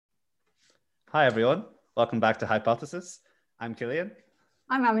Hi, everyone. Welcome back to Hypothesis. I'm Killian.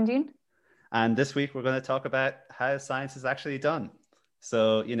 I'm Amandine. And this week, we're going to talk about how science is actually done.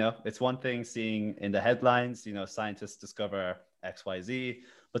 So, it's one thing seeing in the headlines, scientists discover XYZ,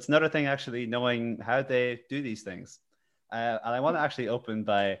 but it's another thing actually knowing how they do these things. And I want to actually open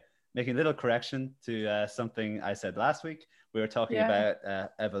by making a little correction to something I said last week. We were talking about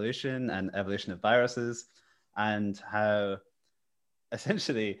evolution and evolution of viruses and how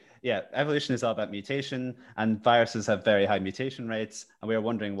essentially, evolution is all about mutation, and viruses have very high mutation rates. And we were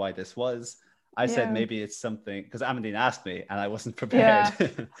wondering why this was. I said maybe it's something because Amandine asked me, and I wasn't prepared.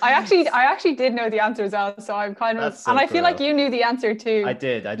 Yeah, I actually did know the answer as well. So I'm kind of, so and I feel like cruel. you knew the answer too. I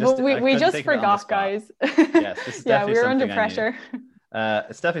did. We couldn't just think of it on the forgot, spot. guys. Yes, this is Yeah, we definitely were under something I knew. pressure.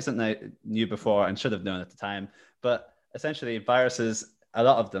 It's definitely something I knew before and should have known at the time. But essentially, viruses, a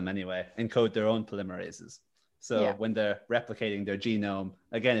lot of them anyway, encode their own polymerases. So when they're replicating their genome,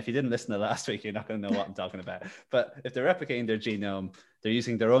 again, if you didn't listen to last week, you're not going to know what I'm talking about. But if they're replicating their genome, they're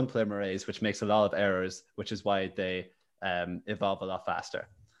using their own polymerase, which makes a lot of errors, which is why they evolve a lot faster.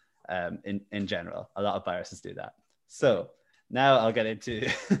 In general, a lot of viruses do that. So now I'll get into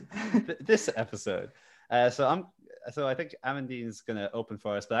this episode. So I think Amandine's going to open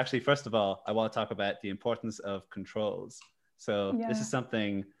for us. But actually, first of all, I want to talk about the importance of controls. So this is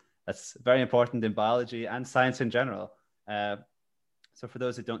something that's very important in biology and science in general. So for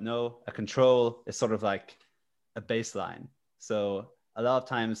those who don't know, a control is sort of like a baseline. So a lot of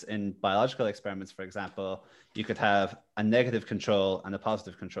times in biological experiments, for example, you could have a negative control and a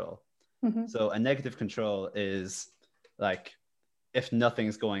positive control. Mm-hmm. So a negative control is like if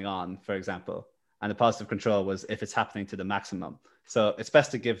nothing's going on, for example, and a positive control was if it's happening to the maximum. So it's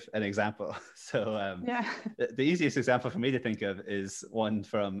best to give an example. So the easiest example for me to think of is one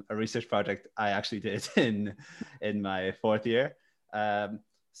from a research project I actually did in my fourth year.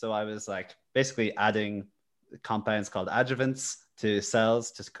 So I was like basically adding compounds called adjuvants to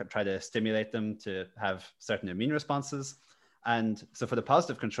cells to try to stimulate them to have certain immune responses. And so for the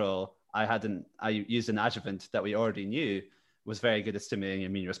positive control, I used an adjuvant that we already knew was very good at stimulating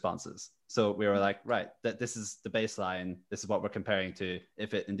immune responses. So we were like, right, this is the baseline. This is what we're comparing to.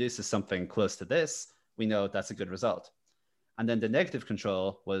 If it induces something close to this, we know that's a good result. And then the negative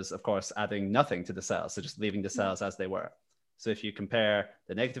control was, of course, adding nothing to the cells. So just leaving the cells as they were. So if you compare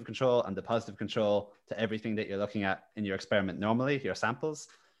the negative control and the positive control to everything that you're looking at in your experiment normally, your samples,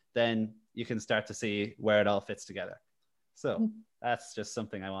 then you can start to see where it all fits together. So that's just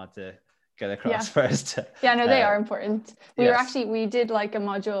something I want to get across first. Yeah, no, they are important. We did like a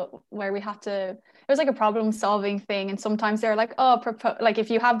module where we had to, it was like a problem solving thing. And sometimes they're like, like if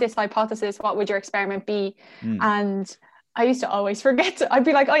you have this hypothesis, what would your experiment be? And I used to always forget I'd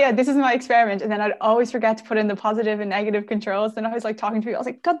be like, oh yeah, this is my experiment. And then I'd always forget to put in the positive and negative controls. And I was like talking to people, I was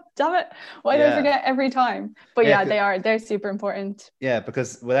like, God damn it. Why do I forget every time? But they're super important. Yeah,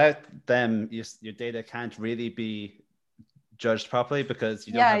 because without them, your data can't really be judged properly because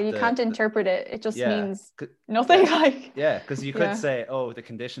you don't have you can't interpret it. It just means nothing. Because you could say, oh, the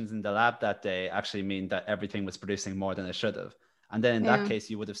conditions in the lab that day actually mean that everything was producing more than it should have. And then in that case,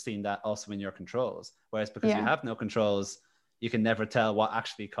 you would have seen that also in your controls. Whereas because you have no controls, you can never tell what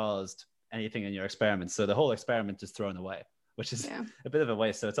actually caused anything in your experiment. So the whole experiment is thrown away, which is a bit of a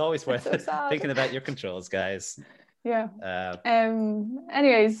waste. So it's always worth thinking about your controls, guys. Yeah.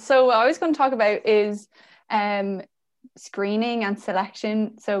 Anyways, so what I was going to talk about is screening and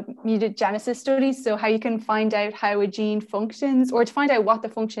selection. So mutagenesis studies, so how you can find out how a gene functions or to find out what the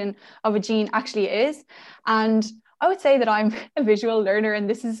function of a gene actually is. And I would say that I'm a visual learner, and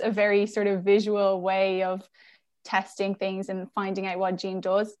this is a very sort of visual way of testing things and finding out what a gene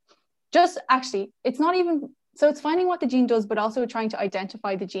does. Just actually, it's not even, so it's finding what the gene does, but also trying to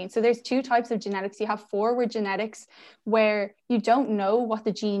identify the gene. So there's two types of genetics. You have forward genetics where you don't know what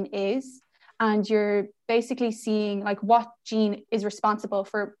the gene is, and you're basically seeing like what gene is responsible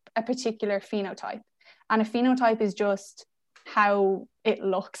for a particular phenotype. And a phenotype is just how it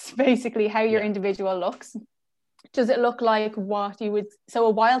looks, basically how your individual looks. Does it look like what you would, so a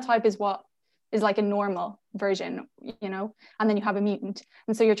wild type is what is like a normal version, and then you have a mutant.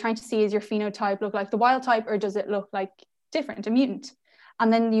 And so you're trying to see, is your phenotype look like the wild type, or does it look like different, a mutant?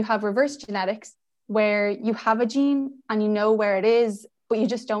 And then you have reverse genetics where you have a gene and you know where it is, but you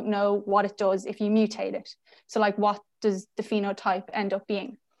just don't know what it does if you mutate it. So like, what does the phenotype end up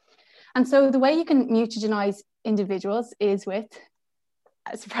being? And so the way you can mutagenize individuals is with,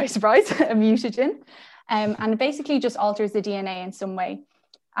 surprise, surprise, a mutagen. And it basically just alters the DNA in some way.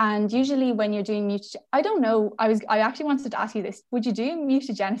 And usually when you're doing I don't know, I actually wanted to ask you this. Would you do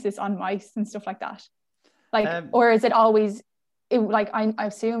mutagenesis on mice and stuff like that? Like, or is it always I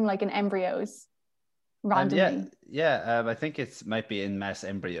assume like in embryos randomly. I think it might be in mass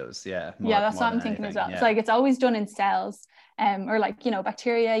embryos. Yeah, That's more what than I'm thinking anything. as well. Yeah. It's like it's always done in cells, or like, you know,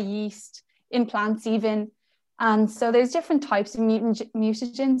 bacteria, yeast, in plants even. And so there's different types of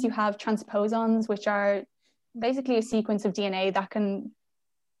mutagens. You have transposons, which are basically a sequence of DNA that can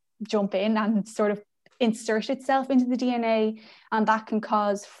jump in and sort of insert itself into the DNA, and that can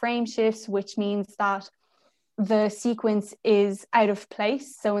cause frame shifts, which means that the sequence is out of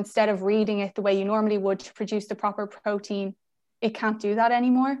place. So instead of reading it the way you normally would to produce the proper protein, it can't do that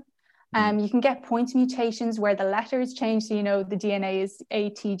anymore. You can get point mutations where the letters change. So, you know, the DNA is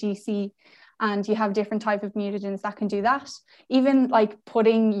ATGC, and you have different type of mutagens that can do that. Even like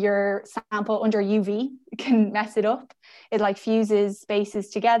putting your sample under UV can mess it up. It like fuses spaces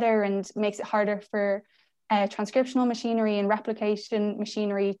together and makes it harder for transcriptional machinery and replication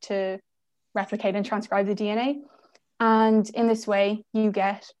machinery to replicate and transcribe the DNA. And in this way, you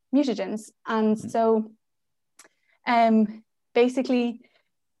get mutagens. And so basically,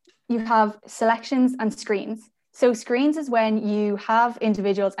 you have selections and screens. So screens is when you have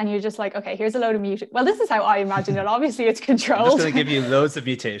individuals and you're just like, okay, here's a load of mutations. Well, this is how I imagine it. Obviously, it's controlled. I'm just going to give you loads of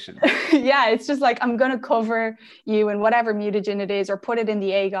mutations. Yeah, it's just like, I'm going to cover you in whatever mutagen it is, or put it in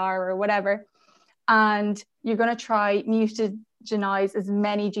the agar or whatever. And you're going to try mutagenize as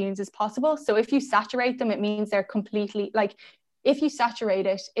many genes as possible. So if you saturate them, it means they're completely, like, if you saturate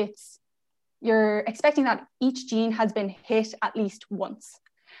it, you're expecting that each gene has been hit at least once.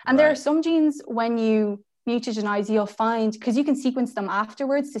 And there are some genes, when you mutagenize, you'll find, because you can sequence them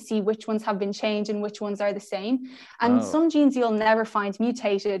afterwards to see which ones have been changed and which ones are the same. And some genes you'll never find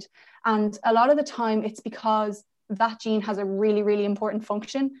mutated. And a lot of the time it's because that gene has a really, really important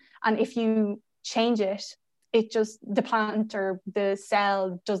function. And if you change it, the plant or the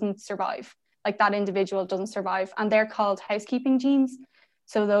cell doesn't survive. Like, that individual doesn't survive. And they're called housekeeping genes.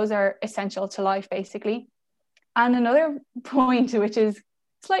 So those are essential to life, basically. And another point, which is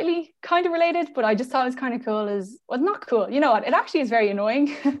slightly kind of related, but I just thought it was kind of cool, not cool, you know what, it actually is very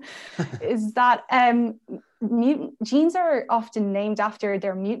annoying, is that genes are often named after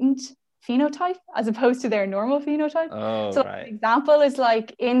their mutant phenotype as opposed to their normal phenotype. So an example is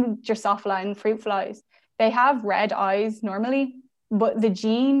like in Drosophila and fruit flies, they have red eyes normally, but the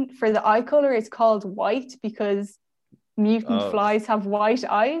gene for the eye color is called white because mutant flies have white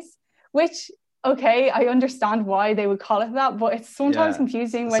eyes, which, okay, I understand why they would call it that, but it's sometimes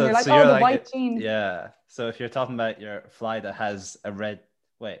confusing when you're like, the white gene. Yeah. So if you're talking about your fly that has your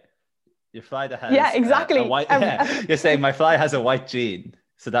fly that has exactly. a white, you're saying my fly has a white gene,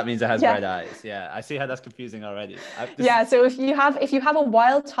 so that means it has red eyes. Yeah, I see how that's confusing already. So if you have a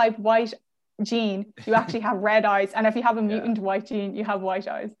wild type white gene, you actually have red eyes, and if you have a mutant white gene, you have white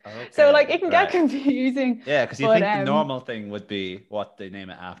eyes. Okay, so like it can get confusing. Yeah, because you think the normal thing would be what they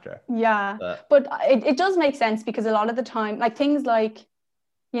name it after. Yeah, but it does make sense, because a lot of the time, like things like,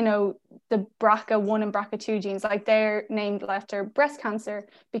 you know, the BRCA1 and BRCA2 genes, like they're named after breast cancer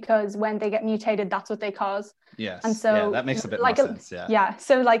because when they get mutated, that's what they cause. Yes. And so that makes a bit more sense. Yeah.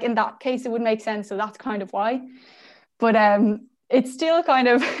 So like in that case, it would make sense. So that's kind of why. But it's still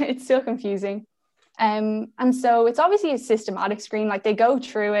confusing. And so it's obviously a systematic screen, like they go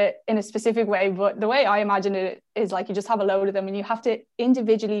through it in a specific way, but the way I imagine it is like you just have a load of them and you have to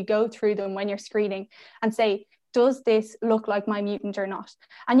individually go through them when you're screening and say, does this look like my mutant or not?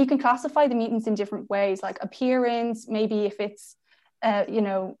 And you can classify the mutants in different ways, like appearance, maybe if it's a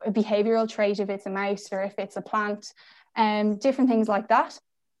behavioral trait, if it's a mouse, or if it's a plant, different things like that.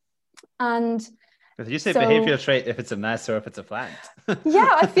 And you say behavioral trait if it's a mouse or if it's a plant?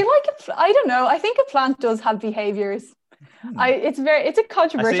 Yeah, I feel like I don't know. I think a plant does have behaviors. It's a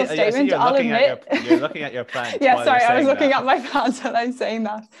controversial statement. I'll admit. You're looking at your plant. Yeah, sorry, I was looking at my plant and I'm saying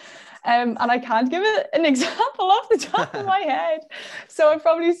that. And I can't give it an example off the top of my head. So I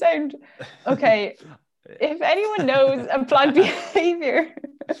probably sound okay. If anyone knows a plant behavior,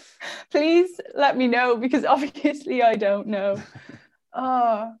 please let me know, because obviously I don't know.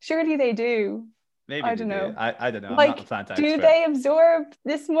 Oh, surely they do. Maybe I don't know. I don't know. Like, I'm not a plant expert. Do they absorb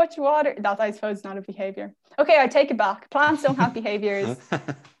this much water? That, I suppose, is not a behavior. Okay, I take it back. Plants don't have behaviors.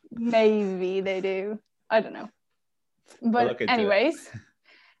 Maybe they do. I don't know. But anyways,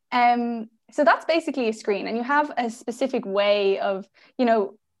 so that's basically a screen, and you have a specific way of,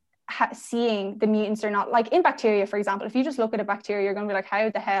 seeing the mutants or not. Like in bacteria, for example, if you just look at a bacteria, you're going to be like, how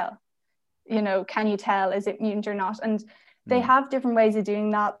the hell, can you tell, is it mutant or not? And they have different ways of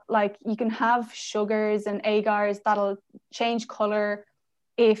doing that. Like you can have sugars and agars that'll change color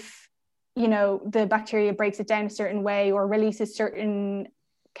if, the bacteria breaks it down a certain way or releases certain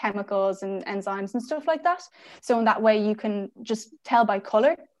chemicals and enzymes and stuff like that. So in that way, you can just tell by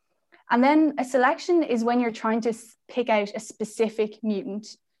color. And then a selection is when you're trying to pick out a specific mutant.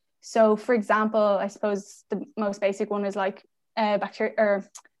 So for example, I suppose the most basic one is like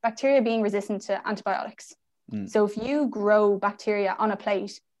bacteria being resistant to antibiotics. So if you grow bacteria on a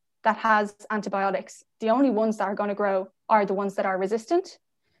plate that has antibiotics, the only ones that are going to grow are the ones that are resistant.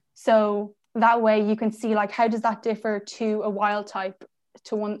 So that way you can see like, how does that differ to a wild type,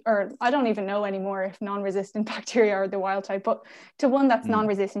 to one, or I don't even know anymore if non-resistant bacteria are the wild type, but to one that's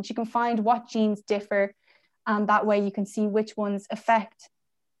non-resistant, you can find what genes differ, and that way you can see which ones affect,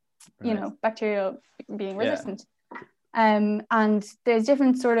 you know, bacteria being resistant. And there's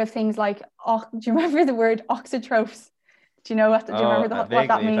different sort of things like, do you remember the word auxotrophs? Do you know what? Do you remember what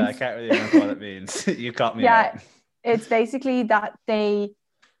that means? I can't really remember what it means. You caught me out. It's basically that they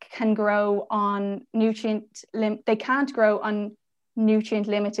can grow on they can't grow on nutrient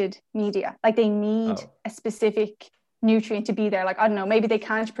limited media. Like they need a specific nutrient to be there. Like, I don't know, maybe they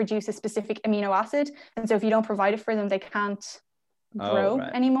can't produce a specific amino acid, and so if you don't provide it for them, they can't grow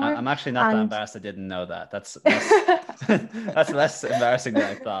anymore. I'm actually not that embarrassed I didn't know that. That's less embarrassing than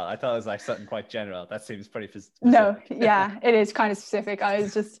I thought. I thought it was like something quite general. That seems pretty specific. No, yeah, it is kind of specific. I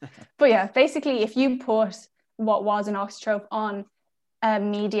was just, but yeah, basically if you put what was an auxotroph on a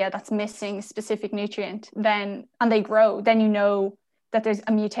media that's missing a specific nutrient, then, and they grow, then you know that there's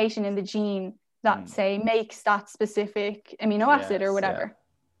a mutation in the gene that say makes that specific amino acid or whatever.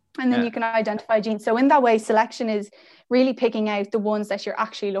 And then you can identify genes. So in that way, selection is really picking out the ones that you're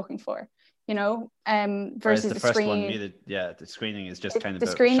actually looking for, you know, versus the screening. The screening is just kind of the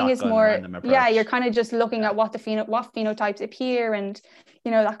screening is more, you're kind of just looking at what what phenotypes appear and,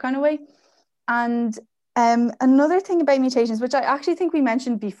 you know, that kind of way. And another thing about mutations, which I actually think we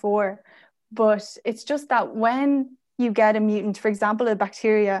mentioned before, but it's just that when you get a mutant, for example, a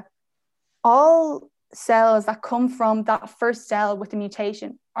bacteria, all cells that come from that first cell with the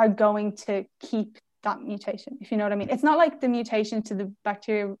mutation are going to keep that mutation, if you know what I mean. It's not like the mutation to the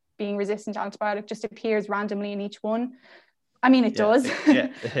bacteria being resistant to antibiotic just appears randomly in each one. I mean, it does,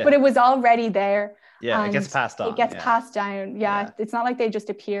 but it was already there. Yeah, it gets passed on. It gets passed down. It's not like they just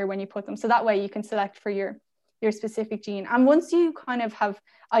appear when you put them. So that way you can select for your specific gene. And once you kind of have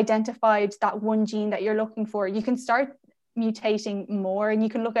identified that one gene that you're looking for, you can start mutating more, and you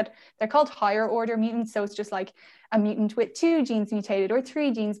can look at, they're called higher order mutants, so it's just like a mutant with 2 genes mutated or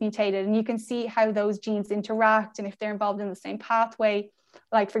 3 genes mutated, and you can see how those genes interact and if they're involved in the same pathway.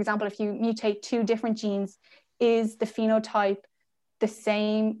 Like for example, if you mutate 2 different genes, is the phenotype the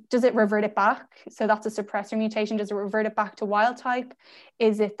same? Does it revert it back? So that's a suppressor mutation. Does it revert it back to wild type?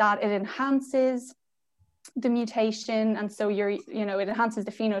 Is it that it enhances the mutation, and so it enhances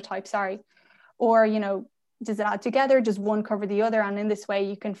the phenotype, or, you know, does it add together? Does one cover the other? And in this way,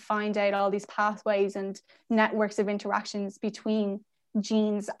 you can find out all these pathways and networks of interactions between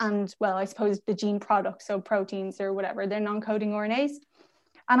genes and, well, I suppose the gene products, so proteins or whatever, they're non-coding RNAs.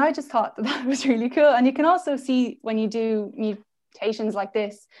 And I just thought that was really cool. And you can also see when you do mutations like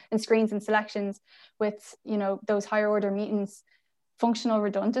this and screens and selections with, you know, those higher order mutants, functional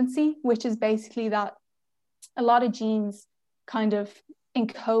redundancy, which is basically that a lot of genes kind of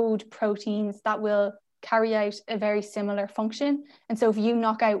encode proteins that will carry out a very similar function, and so if you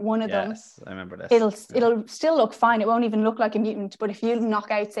knock out one of them, I remember this, it'll still look fine. It won't even look like a mutant. But if you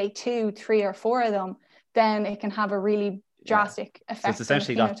knock out, say, 2, 3, or 4 of them, then it can have a really drastic effect. So it's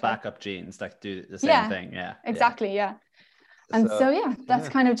essentially got backup genes that do the same thing. Exactly. And so that's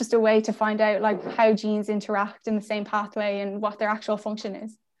kind of just a way to find out like how genes interact in the same pathway and what their actual function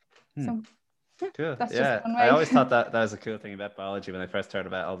is. So cool. That's just one way. I always thought that was a cool thing about biology when I first heard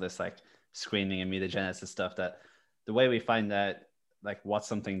about all this like screening and mutagenesis stuff, that the way we find out like what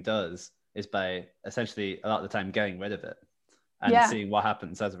something does is by essentially a lot of the time getting rid of it and seeing what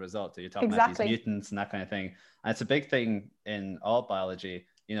happens as a result. So you're talking about these mutants and that kind of thing. And it's a big thing in all biology,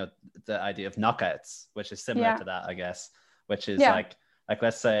 you know, the idea of knockouts, which is similar to that, I guess, which is like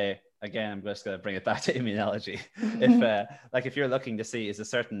let's say, again, I'm just going to bring it back to immunology. If you're looking to see, is a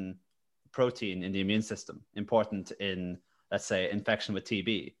certain protein in the immune system important in, let's say, infection with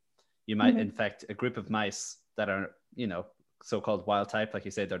TB, you might infect a group of mice that are, you know, so-called wild type, like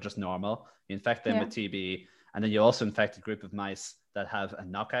you say, they're just normal. You infect them with TB, and then you also infect a group of mice that have a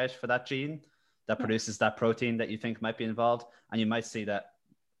knockout for that gene that produces that protein that you think might be involved. And you might see that,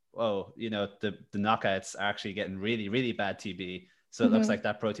 you know, the knockouts are actually getting really, really bad TB. So it looks like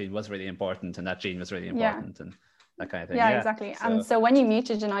that protein was really important and that gene was really important. And that kind of thing. Yeah, exactly. And so when you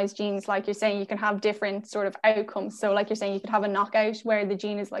mutagenize genes, like you're saying, you can have different sort of outcomes. So like you're saying, you could have a knockout where the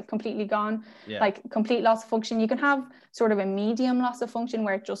gene is like completely gone, like complete loss of function. You can have sort of a medium loss of function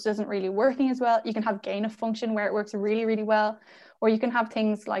where it just isn't really working as well. You can have gain of function where it works really, really well. Or you can have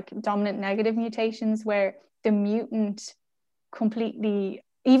things like dominant negative mutations where the mutant completely,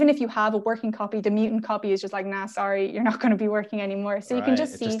 even if you have a working copy, the mutant copy is just like, nah, sorry, you're not going to be working anymore. So you can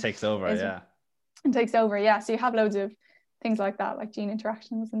just see. It just takes over, and takes over, so you have loads of things like that, like gene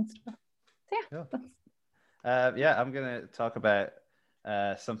interactions and stuff. So I'm gonna talk about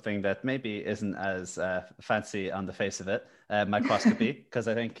something that maybe isn't as fancy on the face of it, microscopy, because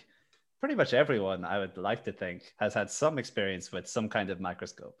I think pretty much everyone, I would like to think, has had some experience with some kind of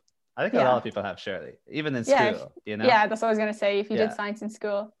microscope. I think a lot of people have, surely, even in school, you know? Yeah, that's what I was gonna say. If you did science in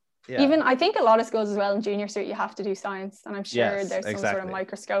school. Even I think a lot of schools as well in junior cert you have to do science, and I'm sure there's some sort of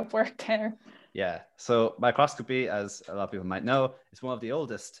microscope work there. Yeah, so microscopy, as a lot of people might know, is one of the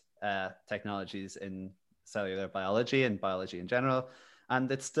oldest technologies in cellular biology and biology in general, and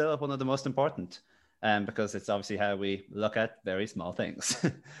it's still one of the most important because it's obviously how we look at very small things.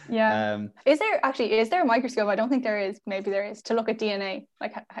 Is there a microscope? I don't think there is. Maybe there is, to look at DNA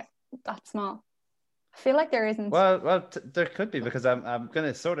like that small. I feel like there isn't. Well, there could be, because I'm going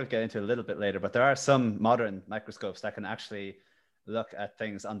to sort of get into a little bit later, but there are some modern microscopes that can actually look at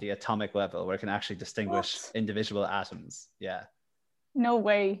things on the atomic level, where it can actually distinguish individual atoms. Yeah. No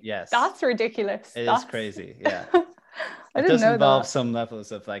way. Yes. That's ridiculous. That's crazy. Yeah. It does involve some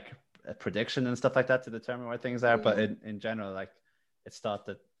levels of like a prediction and stuff like that to determine where things are, but in general, like, it's thought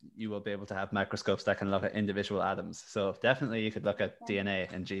that you will be able to have microscopes that can look at individual atoms. So definitely you could look at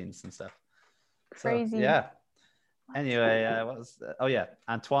DNA and genes and stuff. Crazy. So, anyway,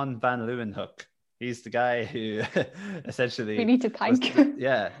 Antoine van Leeuwenhoek. He's the guy who essentially we need to thank.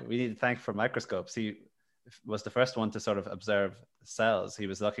 We need to thank for microscopes. He was the first one to sort of observe cells. He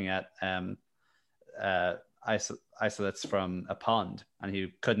was looking at isolates from a pond, and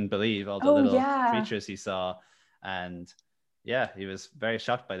he couldn't believe all the little creatures he saw. And he was very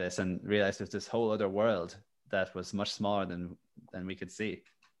shocked by this and realized there's this whole other world that was much smaller than we could see.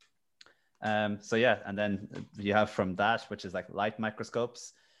 And then you have from that, which is like light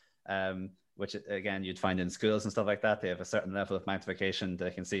microscopes, which again you'd find in schools and stuff like that. They have a certain level of magnification. They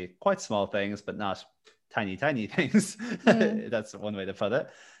can see quite small things, but not tiny things. That's one way to put it.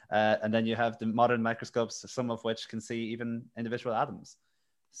 And then you have the modern microscopes, some of which can see even individual atoms.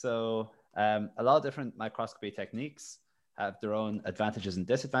 So a lot of different microscopy techniques have their own advantages and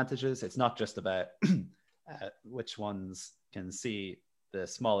disadvantages. It's not just about which ones can see the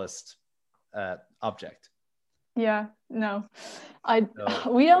smallest object. We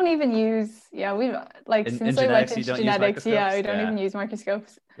don't even use we like in since I went into genetics we don't even use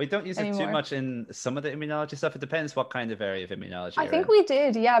microscopes. We don't use it too much in some of the immunology stuff. It depends what kind of area of immunology. I think we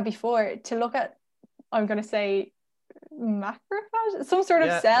did before, to look at, I'm going to say, macrophage, some sort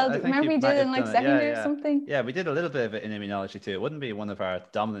of cell. Remember we did in like secondary or something? Yeah, we did a little bit of it in immunology too. It wouldn't be one of our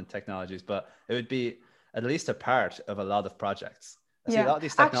dominant technologies, but it would be at least a part of a lot of projects. See, a lot of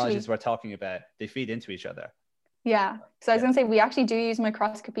these technologies we're talking about, they feed into each other. Yeah. So I was going to say, we actually do use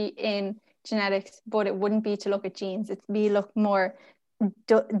microscopy in genetics, but it wouldn't be to look at genes. It'd be look more,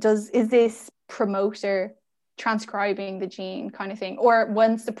 is this promoter transcribing the gene kind of thing? Or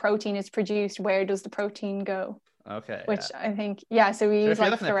once the protein is produced, where does the protein go? Okay. Which I think, so we use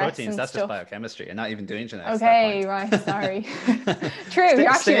like fluorescence proteins, that's stuff. just biochemistry and not even doing genetics. Okay, right. Sorry. True. You're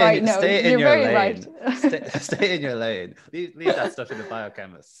actually right. No, you're very right. Stay in your lane. Leave that stuff to the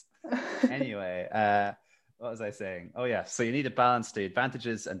biochemists. Anyway, what was I saying? Oh yeah. So you need to balance the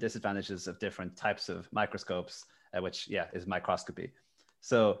advantages and disadvantages of different types of microscopes, which is microscopy.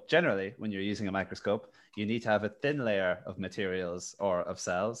 So generally, when you're using a microscope, you need to have a thin layer of materials or of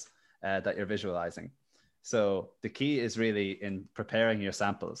cells that you're visualizing. So the key is really in preparing your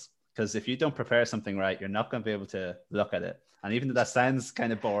samples, because if you don't prepare something right, you're not going to be able to look at it. And even though that sounds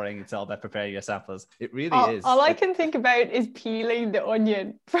kind of boring, it's all about preparing your samples. It really is. All I can think about is peeling the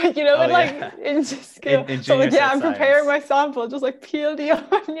onion. In school. I'm preparing my sample, just like peel the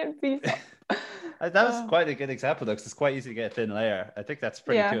onion piece off. That was quite a good example, though, because it's quite easy to get a thin layer. I think that's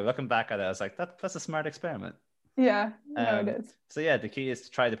pretty cool. Looking back at it, I was like, that's a smart experiment. Yeah, it is. So the key is to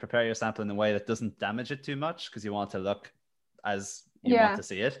try to prepare your sample in a way that doesn't damage it too much, because you want to look as you want to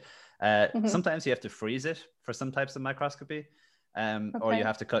see it. Sometimes you have to freeze it for some types of microscopy, or you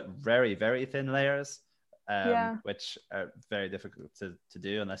have to cut very, very thin layers, which are very difficult to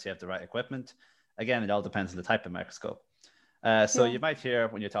do unless you have the right equipment. Again, it all depends on the type of microscope. So you might hear,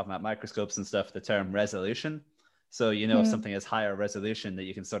 when you're talking about microscopes and stuff, the term resolution. So if something has higher resolution, that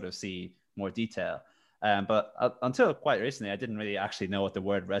you can sort of see more detail. But until quite recently, I didn't really actually know what the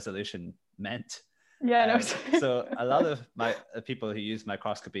word resolution meant. Yeah, no. So a lot of my people who use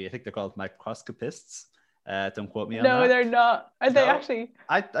microscopy, I think they're called microscopists. Don't quote me on that. No, they're not. Are they actually?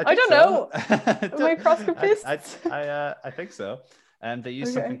 I I think don't so. know. Microscopists. I think so. And they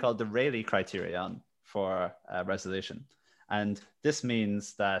use something called the Rayleigh criterion for resolution. And this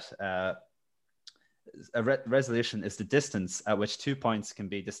means that resolution is the distance at which 2 points can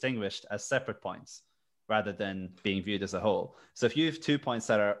be distinguished as separate points rather than being viewed as a whole. So if you have 2 points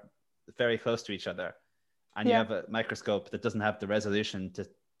that are very close to each other and you have a microscope that doesn't have the resolution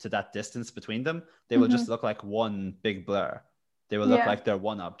to that distance between them, they will just look like one big blur. They will look like they're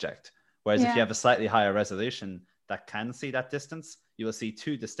one object. Whereas if you have a slightly higher resolution that can see that distance, you will see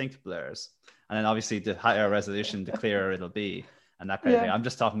two distinct blurs. And then obviously the higher resolution, the clearer it'll be, and that kind of thing. I'm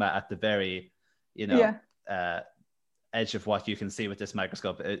just talking about at the very, edge of what you can see with this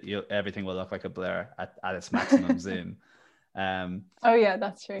microscope. Everything will look like a blur at its maximum zoom.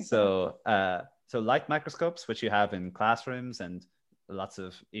 That's true. So light microscopes, which you have in classrooms and lots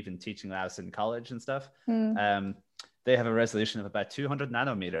of even teaching labs in college and stuff, they have a resolution of about 200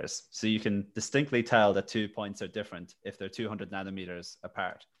 nanometers. So you can distinctly tell that 2 points are different if they're 200 nanometers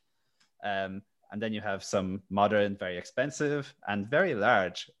apart. And then you have some modern, very expensive, and very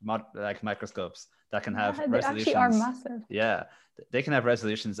large microscopes that can have resolutions. They actually are massive. Yeah, they can have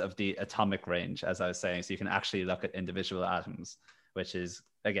resolutions of the atomic range, as I was saying. So you can actually look at individual atoms, which is,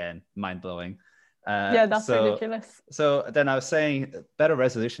 again, mind-blowing. That's ridiculous. So then I was saying better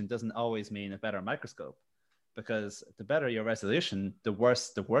resolution doesn't always mean a better microscope, because the better your resolution, the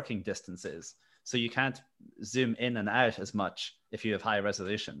worse the working distance is. So you can't zoom in and out as much if you have high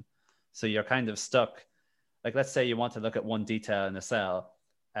resolution. So you're kind of stuck. Like, let's say you want to look at one detail in a cell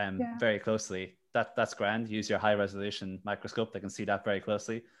very closely. That's grand. Use your high resolution microscope that can see that very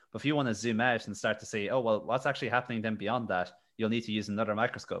closely. But if you want to zoom out and start to see, oh, well, what's actually happening then beyond that, you'll need to use another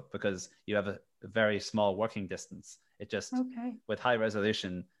microscope because you have a very small working distance. It just, with high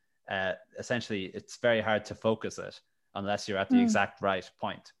resolution, essentially, it's very hard to focus it unless you're at the exact right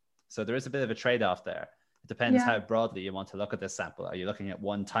point. So there is a bit of a trade-off there. It depends how broadly you want to look at this sample. Are you looking at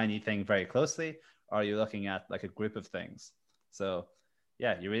one tiny thing very closely, or are you looking at like a group of things? So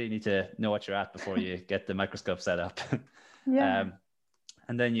yeah, you really need to know what you're at before you get the microscope set up.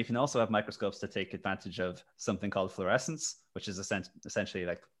 And then you can also have microscopes to take advantage of something called fluorescence, which is essentially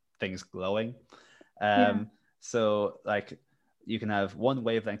like things glowing. So like you can have one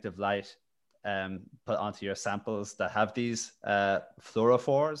wavelength of light put onto your samples that have these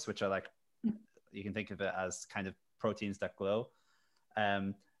fluorophores, which are like, you can think of it as kind of proteins that glow.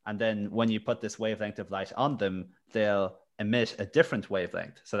 And then when you put this wavelength of light on them, they'll emit a different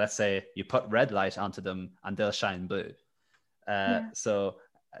wavelength. So let's say you put red light onto them and they'll shine blue. So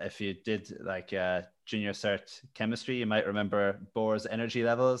if you did like junior cert chemistry, you might remember Bohr's energy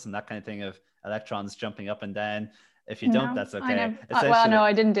levels and that kind of thing of electrons jumping up and down. If you don't, that's okay. Well, no,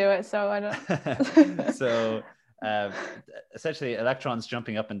 I didn't do it, so I don't. So essentially, electrons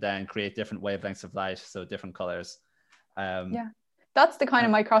jumping up and down create different wavelengths of light, so different colors. That's the kind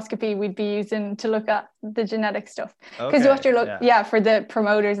of microscopy we'd be using to look at the genetic stuff. Because what you're for the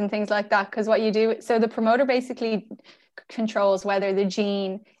promoters and things like that. Because what you do, so the promoter basically controls whether the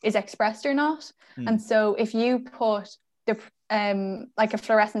gene is expressed or not. And so if you put the like a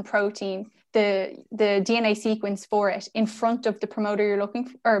fluorescent protein, the DNA sequence for it in front of the promoter you're looking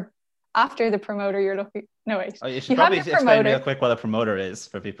for, or after the promoter you're looking. No, wait. Oh, you should probably explain real quick what a promoter is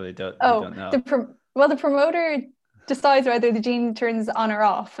for people who don't know. The promoter decides whether the gene turns on or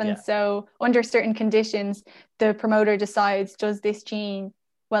off. And so under certain conditions, the promoter decides, does this gene,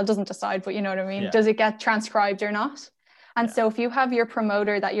 well, it doesn't decide, but you know what I mean? Does it get transcribed or not? And so if you have your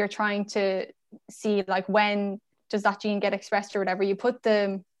promoter that you're trying to see, like when does that gene get expressed or whatever, you put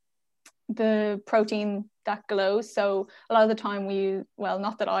the protein that glows. So a lot of the time we use, well,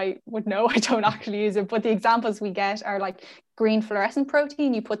 not that I would know, I don't actually use it, but the examples we get are like green fluorescent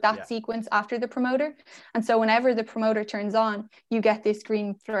protein. You put that sequence after the promoter. And so whenever the promoter turns on, you get this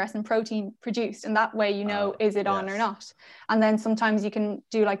green fluorescent protein produced. And that way, you know, is it on or not? And then sometimes you can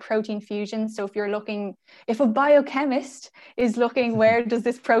do like protein fusion. So if you're looking, if a biochemist is looking, where does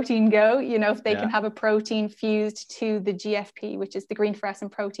this protein go? You know, if they can have a protein fused to the GFP, which is the green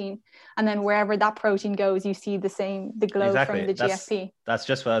fluorescent protein. And then wherever that protein goes, you see the glow from the GFP. That's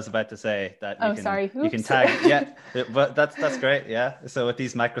just what I was about to say. That you can tag, but that's great. Yeah. So with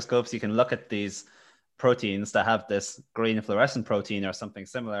these microscopes, you can look at these proteins that have this green fluorescent protein or something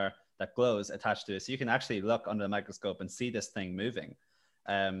similar that glows attached to it. So you can actually look under the microscope and see this thing moving.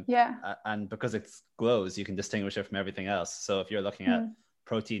 And because it glows, you can distinguish it from everything else. So if you're looking at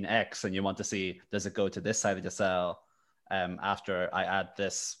protein X and you want to see, does it go to this side of the cell after I add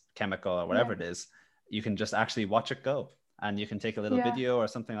this chemical or whatever it is, you can just actually watch it go. And you can take a little video or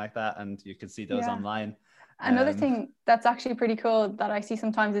something like that, and you can see those online. Another thing that's actually pretty cool that I see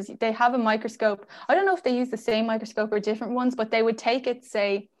sometimes is they have a microscope. I don't know if they use the same microscope or different ones, but they would take it, say,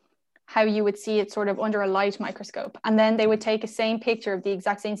 how you would see it sort of under a light microscope. And then they would take a same picture of the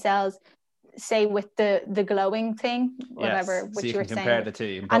exact same cells, say with the glowing thing, whatever, which you were saying. Compare the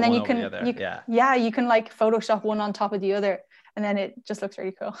two, and then you can you can like Photoshop one on top of the other, and then it just looks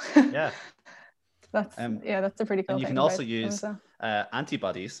really cool. That's a pretty cool and thing. You can also use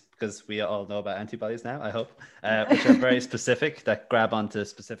antibodies, because we all know about antibodies now, I hope, which are very specific, that grab onto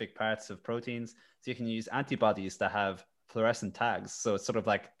specific parts of proteins. So you can use antibodies that have fluorescent tags. So it's sort of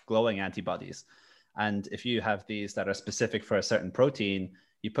like glowing antibodies. And if you have these that are specific for a certain protein,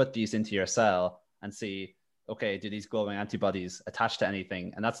 you put these into your cell and see, okay, do these glowing antibodies attach to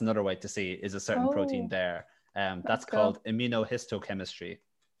anything? And that's another way to see, is a certain protein there? That's called immunohistochemistry.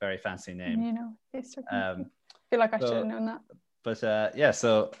 Very fancy name. I feel like I should have known that. But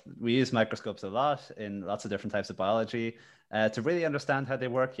so we use microscopes a lot in lots of different types of biology. To really understand how they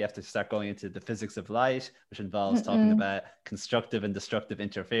work, you have to start going into the physics of light, which involves talking about constructive and destructive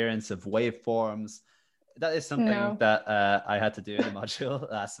interference of waveforms. That is something that I had to do in a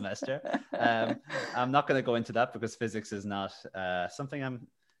module last semester. I'm not going to go into that because physics is not something I'm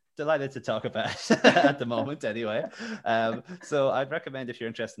delighted to talk about at the moment anyway. So I'd recommend, if you're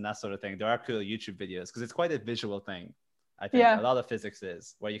interested in that sort of thing, there are cool YouTube videos because it's quite a visual thing. I think a lot of physics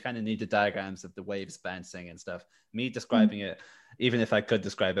is where you kind of need the diagrams of the waves bouncing and stuff. Me describing it, even if I could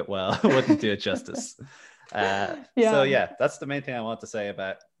describe it well, wouldn't do it justice. So that's the main thing I want to say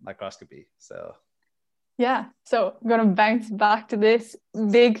about microscopy. So I'm going to bounce back to this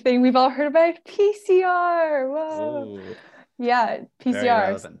big thing we've all heard about, PCR. Whoa. Ooh. Yeah,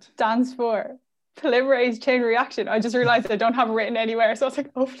 PCR stands for polymerase chain reaction. I just realized I don't have it written anywhere, so I was like,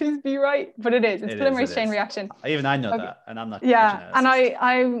 oh, please be right. But it is. It's polymerase chain reaction. Even I know that, and I'm not. And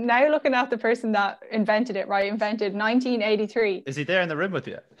I'm now looking at the person that invented it. Invented 1983. Is he there in the room with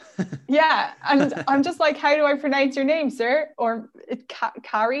you? Yeah, and I'm just like, how do I pronounce your name, sir? Or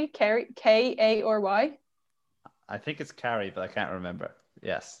Carey, K-A-R-Y. I think it's Carey, but I can't remember.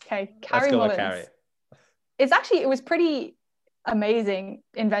 Yes. Okay, Carey Mullins. Carey. It was pretty amazing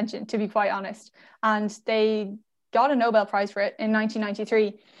invention, to be quite honest, and they got a Nobel Prize for it in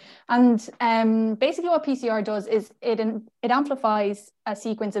 1993. And basically what PCR does is it amplifies a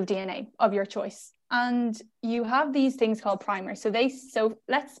sequence of DNA of your choice, and you have these things called primers. So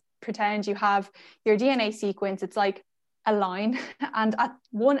let's pretend you have your DNA sequence. It's like a line, and at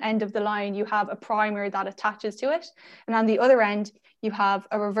one end of the line you have a primer that attaches to it, and on the other end you have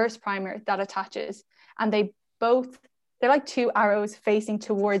a reverse primer that attaches, and they're like two arrows facing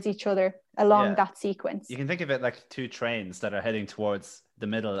towards each other along that sequence. You can think of it like two trains that are heading towards the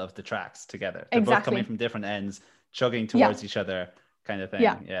middle of the tracks together. They're both coming from different ends, chugging towards each other, kind of thing.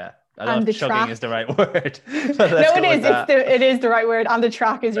 Yeah. I don't know if chugging is the right word. No, it is. It is the right word. And the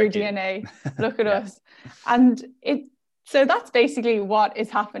track is your DNA. Look at us. And so that's basically what is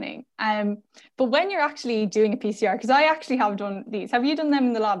happening. But when you're actually doing a PCR, because I actually have done these, have you done them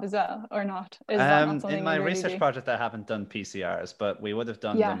in the lab as well or not? Is that not something in my research project, I haven't done PCRs, but we would have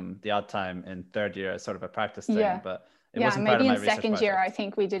done them the odd time in third year as sort of a practice thing. But it wasn't part of my research project. Maybe in second year, I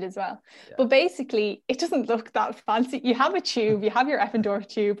think we did as well. But basically, it doesn't look that fancy. You have a tube, you have your Eppendorf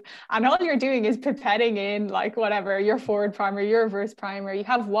tube, and all you're doing is pipetting in like whatever, your forward primer, your reverse primer. You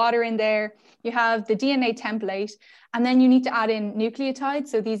have water in there, you have the DNA template, and then you need to add in nucleotides.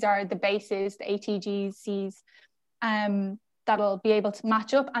 So these are the bases, the ATGs, Cs, that'll be able to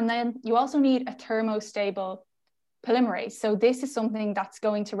match up. And then you also need a thermostable polymerase. So this is something that's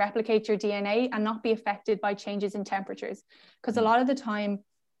going to replicate your DNA and not be affected by changes in temperatures. Because a lot of the time,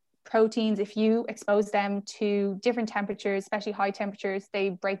 proteins, if you expose them to different temperatures, especially high temperatures, they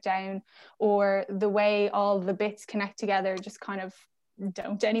break down, or the way all the bits connect together just kind of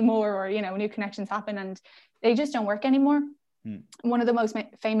don't anymore, or new connections happen and they just don't work anymore. One of the most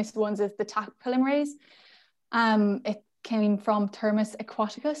famous ones is the Taq polymerase. It came from Thermus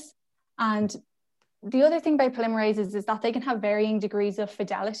aquaticus, and the other thing about polymerases is that they can have varying degrees of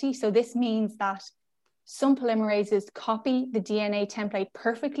fidelity. So this means that some polymerases copy the DNA template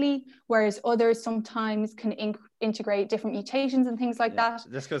perfectly, whereas others sometimes can integrate different mutations and things like that.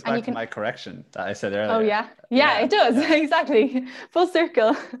 This goes back to my correction that I said earlier. Oh, yeah, it does. Exactly. Full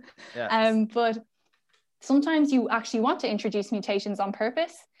circle. But sometimes you actually want to introduce mutations on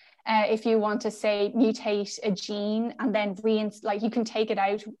purpose. If you want to, say, mutate a gene and then you can take it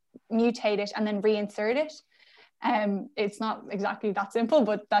out, mutate it, and then reinsert it. It's not exactly that simple,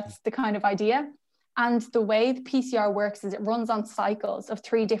 but that's the kind of idea. And the way the PCR works is it runs on cycles of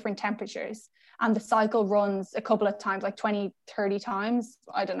 3 different temperatures. And the cycle runs a couple of times, like 20, 30 times.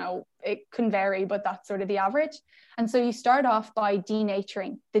 I don't know, it can vary, but that's sort of the average. And so you start off by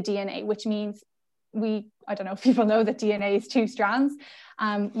denaturing the DNA, which means I don't know if people know that DNA is 2 strands.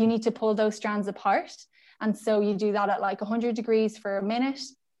 You need to pull those strands apart. And so you do that at like 100 degrees for a minute.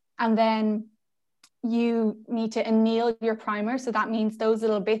 And then you need to anneal your primer. So that means those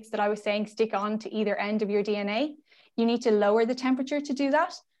little bits that I was saying stick on to either end of your DNA. You need to lower the temperature to do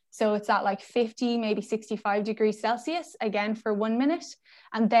that. So it's at like 50, maybe 65 degrees Celsius, again, for 1 minute.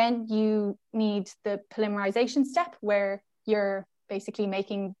 And then you need the polymerization step where you're basically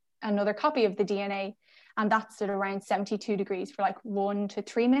making another copy of the DNA. And that's at around 72 degrees for like 1 to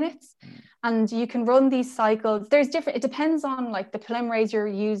 3 minutes. And you can run these cycles. It depends on like the polymerase you're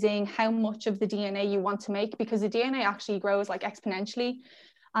using, how much of the DNA you want to make, because the DNA actually grows like exponentially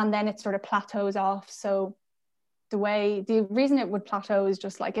and then it sort of plateaus off. So the reason it would plateau is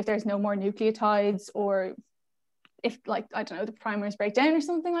just like if there's no more nucleotides, or if like, I don't know, the primers break down or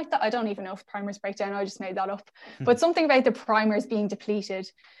something like that. I don't even know if primers break down. I just made that up. But something about the primers being depleted.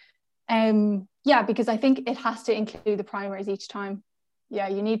 Because I think it has to include the primers each time. Yeah,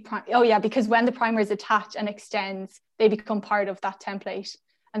 you need because when the primers attach and extends, they become part of that template.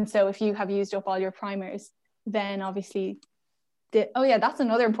 And so if you have used up all your primers, then obviously that's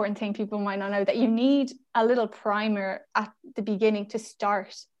another important thing people might not know, that you need a little primer at the beginning to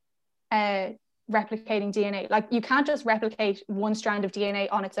start replicating DNA. Like you can't just replicate one strand of DNA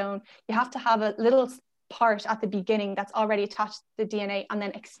on its own. You have to have a little part at the beginning that's already attached to the DNA and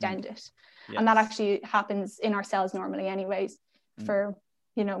then extend it. Yes. And that actually happens in our cells normally anyways, for,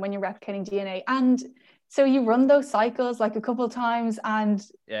 when you're replicating DNA. And so you run those cycles like a couple of times, and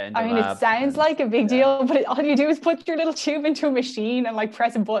it sounds like a big deal, but all you do is put your little tube into a machine and like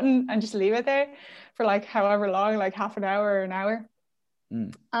press a button and just leave it there for like however long, like half an hour or an hour.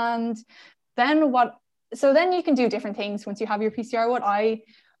 And then then you can do different things once you have your PCR. What I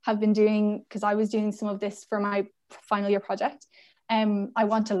have been doing, because I was doing some of this for my final year project, I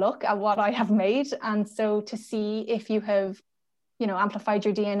want to look at what I have made. And so to see if you have, amplified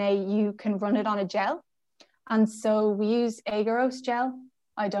your DNA, you can run it on a gel. And so we use agarose gel.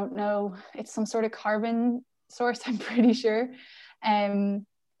 I don't know, it's some sort of carbon source, I'm pretty sure.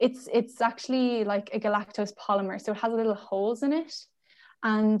 It's actually like a galactose polymer. So it has little holes in it.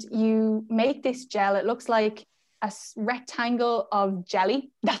 And you make this gel, it looks like a rectangle of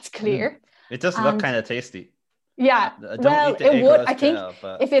jelly that's clear. It does look kind of tasty. Yeah, well, it would. I think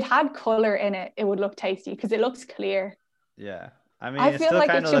if it had color in it, it would look tasty because it looks clear. Yeah, I mean, I feel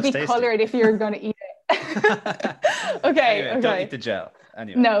like it should be colored if you're going to eat it. Okay. Don't eat the gel.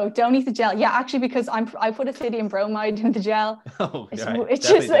 Anyway. No, don't eat the gel. Yeah, actually, because I put acidium bromide in the gel. It's a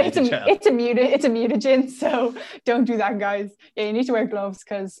mutagen, so don't do that, guys. Yeah, you need to wear gloves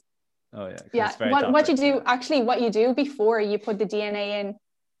because. Oh yeah. What you do before you put the DNA in,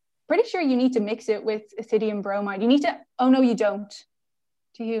 pretty sure you need to mix it with acidium bromide. You need to. Oh no, you don't.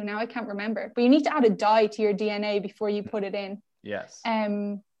 Do you? Now I can't remember. But you need to add a dye to your DNA before you put it in. Yes.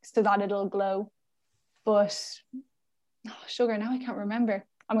 So that it'll glow. But sugar, now I can't remember.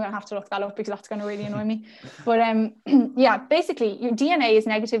 I'm going to have to look that up because that's going to really annoy me. But basically your DNA is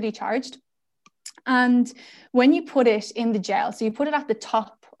negatively charged. And when you put it in the gel, so you put it at the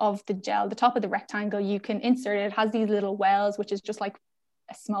top of the gel, the top of the rectangle, you can insert it. It has these little wells, which is just like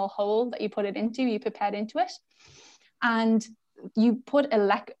a small hole that you put it into, you pipette into it. And you put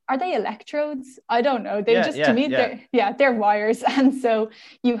are they electrodes? I don't know. They're wires. And so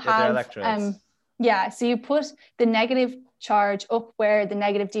you have electrodes. So you put the negative charge up where the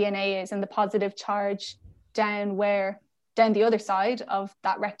negative DNA is and the positive charge down the other side of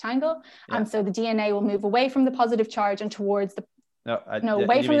that rectangle. Yeah. And so the DNA will move away from the positive charge and towards the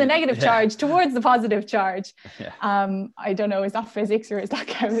the negative charge towards the positive charge. Yeah. I don't know, is that physics or is that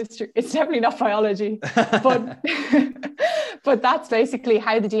chemistry? It's definitely not biology, but that's basically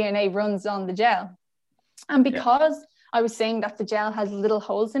how the DNA runs on the gel. And because I was saying that the gel has little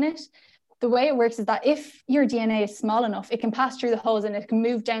holes in it, the way it works is that if your DNA is small enough, it can pass through the holes and it can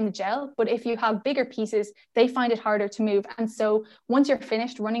move down the gel. But if you have bigger pieces, they find it harder to move. And so once you're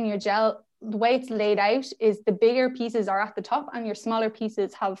finished running your gel, the way it's laid out is the bigger pieces are at the top and your smaller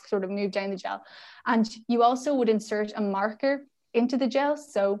pieces have sort of moved down the gel. And you also would insert a marker into the gel.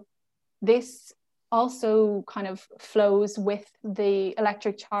 So this also kind of flows with the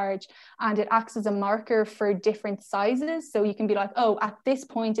electric charge and it acts as a marker for different sizes. So you can be like, oh, at this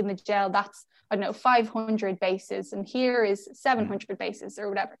point in the gel, that's, 500 bases and here is 700 bases or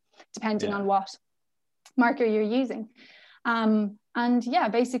whatever, depending on what marker you're using. And yeah,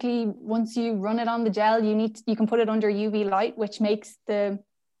 basically once you run it on the gel, you can put it under UV light, which makes the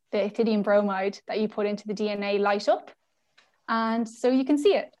ethidium bromide that you put into the DNA light up. And so you can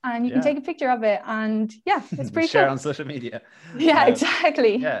see it and you can take a picture of it, and yeah, it's pretty share cool. on social media. Yeah,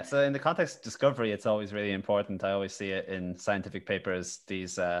 exactly. Yeah, so in the context of discovery, it's always really important. I always see it in scientific papers,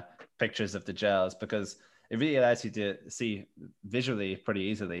 these pictures of the gels, because it really allows you to see visually pretty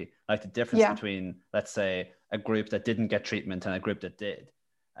easily, like the difference between, let's say, a group that didn't get treatment and a group that did.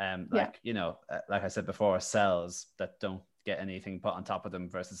 You know, like I said before, cells that don't get anything put on top of them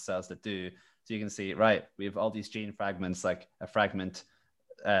versus cells that do. So you can see, right, we have all these gene fragments, like a fragment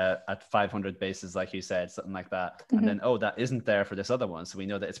at 500 bases, like you said, something like that. And then, that isn't there for this other one. So we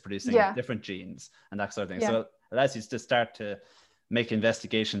know that it's producing different genes and that sort of thing. So it allows you to start to make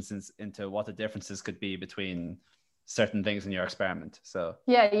investigations into what the differences could be between certain things in your experiment. So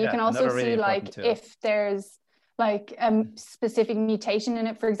yeah, you can also see like if there's like a specific mutation in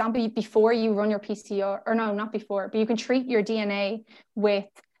it. For example, before you run your PCR, or no, not before, but you can treat your DNA with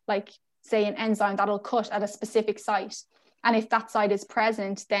like, say, an enzyme that'll cut at a specific site. And if that site is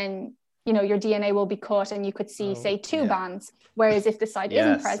present, then, you know, your DNA will be cut and you could see, say, two bands. Whereas if the site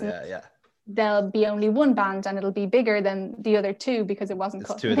isn't present, there'll be only one band and it'll be bigger than the other two because it wasn't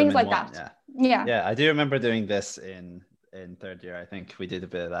cut. And things like that. Yeah, I do remember doing this in third year. I think we did a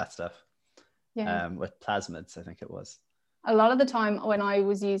bit of that stuff. With plasmids, I think it was. A lot of the time when I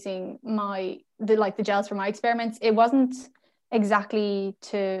was using the gels for my experiments, it wasn't exactly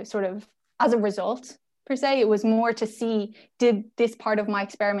to sort of as a result per se. It was more to see, did this part of my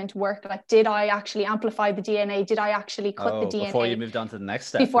experiment work? Like, did I actually amplify the DNA? Did I actually cut the DNA? Before you moved on to the next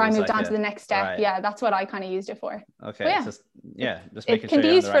step. Before I moved on to the next step. Right. Yeah, that's what I kind of used it for. Okay. Just it can be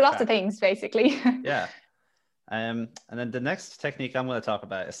used for lots of things, basically. Yeah. And then the next technique I'm going to talk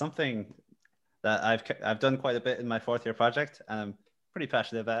about is something that I've done quite a bit in my fourth year project, and I'm pretty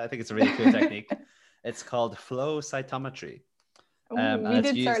passionate about it. I think it's a really cool technique. It's called flow cytometry. We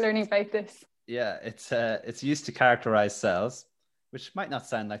did start learning about this. Yeah, it's used to characterize cells, which might not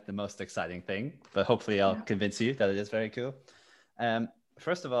sound like the most exciting thing, but hopefully I'll convince you that it is very cool.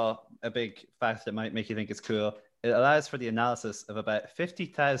 First of all, a big fact that might make you think it's cool: it allows for the analysis of about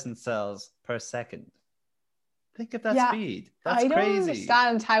 50,000 cells per second. Think of that speed. That's crazy. I don't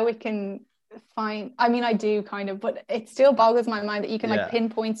understand how it can find. I mean, I do kind of, but it still boggles my mind that you can like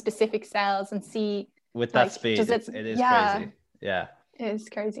pinpoint specific cells and see with that speed. It is crazy. Yeah, it is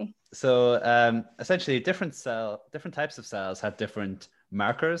crazy. So essentially, different types of cells have different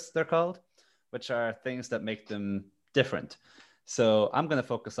markers. They're called, which are things that make them different. So I'm going to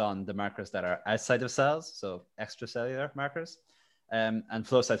focus on the markers that are outside of cells, so extracellular markers. And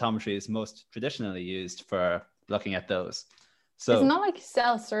flow cytometry is most traditionally used for looking at those. So it's not like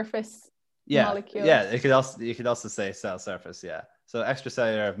cell surface molecules. Yeah, you could also say cell surface. Yeah. So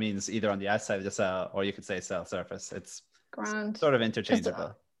extracellular means either on the outside of the cell, or you could say cell surface. It's sort of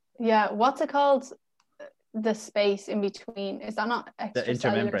interchangeable. What's it called? The space in between, is that not extracellular? The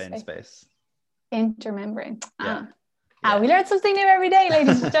intermembrane space. Intermembrane. We learn something new every day,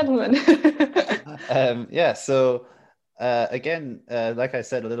 ladies and gentlemen. So again, like I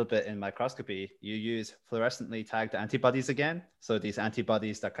said a little bit in microscopy, you use fluorescently tagged antibodies again. So these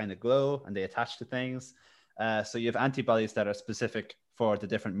antibodies that kind of glow and they attach to things. So you have antibodies that are specific for the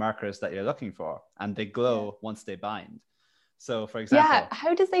different markers that you're looking for, and they glow once they bind. So for example,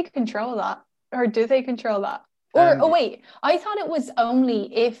 how does they control that? Or do they control that? Or wait, I thought it was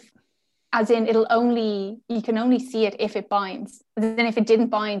only if, as in you can only see it if it binds. But then if it didn't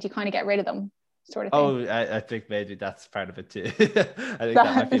bind, you kind of get rid of them, sort of thing. I think maybe that's part of it too. I think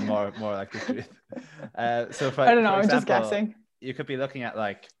that might be more like the truth. So I don't know, I'm just guessing. You could be looking at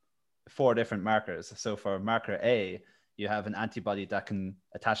like 4 different markers. So for marker A, you have an antibody that can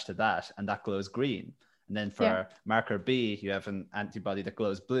attach to that, and that glows green. And then for marker B, you have an antibody that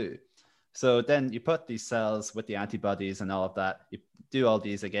glows blue. So then you put these cells with the antibodies and all of that. You do all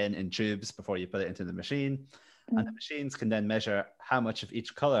these again in tubes before you put it into the machine. And the machines can then measure how much of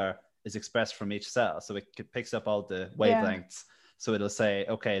each color is expressed from each cell. So it picks up all the wavelengths. So it'll say,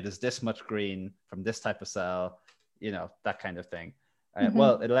 okay, there's this much green from this type of cell, that kind of thing.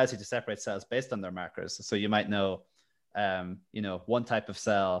 Well, it allows you to separate cells based on their markers. So you might know, one type of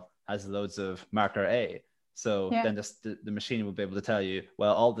cell has loads of marker A. So then the machine will be able to tell you,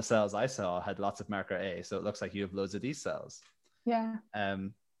 well, all the cells I saw had lots of marker A. So it looks like you have loads of these cells. Yeah.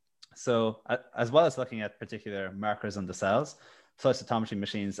 So as well as looking at particular markers on the cells, flow cytometry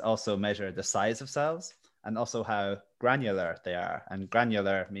machines also measure the size of cells and also how granular they are. And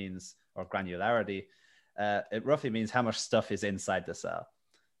granular means, or granularity, it roughly means how much stuff is inside the cell.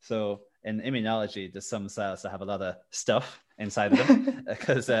 So in immunology, there's some cells that have a lot of stuff inside of them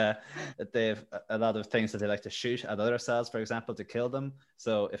because they've a lot of things that they like to shoot at other cells, for example, to kill them.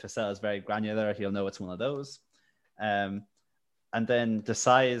 So if a cell is very granular, you'll know it's one of those. And then the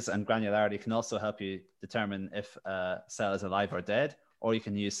size and granularity can also help you determine if a cell is alive or dead, or you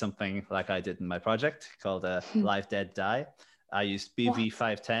can use something like I did in my project called a live dead dye. I used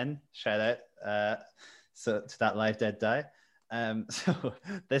BV510, shout out so to that live dead dye. So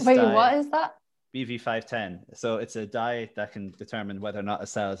this Wait, dye, what is that? BV510. So it's a dye that can determine whether or not a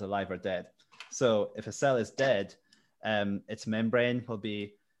cell is alive or dead. So if a cell is dead, its membrane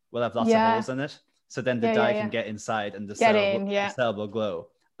will have lots of holes in it. So then the dye can get inside and the cell will glow.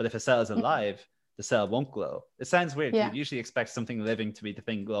 But if a cell is alive, the cell won't glow. It sounds weird. You'd usually expect something living to be the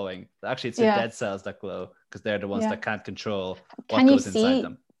thing glowing. But actually, it's the dead cells that glow because they're the ones that can't control what goes inside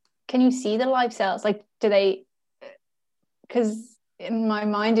them. Can you see the live cells? Like, do they... Because in my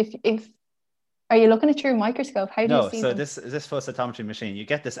mind, if are you looking at through a microscope? How do you see them? So this flow cytometry machine, you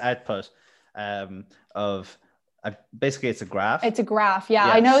get this output of... basically, it's a graph. It's a graph. Yeah,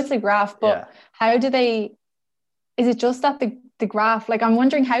 yes. I know it's a graph, but how do they... Is it just that the graph... Like, I'm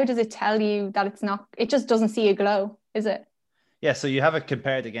wondering, how does it tell you that it's not... It just doesn't see a glow, is it? Yeah, so you have it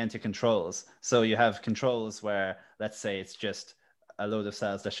compared again to controls. So you have controls where, let's say, it's just a load of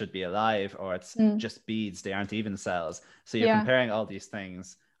cells that should be alive, or it's just beads, they aren't even cells. So you're comparing all these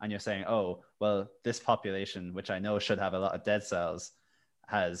things and you're saying, oh, well, this population, which I know should have a lot of dead cells,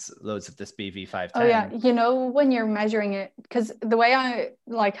 has loads of this BV510. Oh yeah, you know, when you're measuring it, because the way I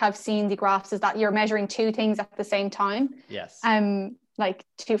have seen the graphs is that you're measuring two things at the same time. Yes.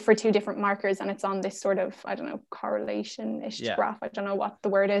 For two different markers, and it's on this sort of, I don't know, correlation-ish graph. I don't know what the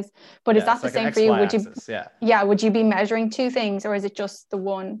word is, but is that the same for you? Would you? Would you be measuring two things, or is it just the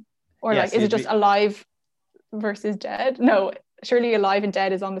one, or is it just alive versus dead? No, surely alive and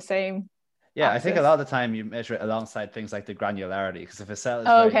dead is on the same. Yeah, axis. I think a lot of the time you measure it alongside things like the granularity, because if a cell is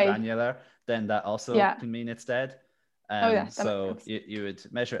very granular, then that also can mean it's dead. So you would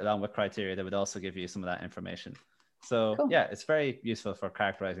measure it along with criteria that would also give you some of that information. So it's very useful for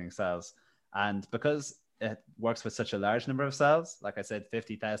characterizing cells. And because it works with such a large number of cells, like I said,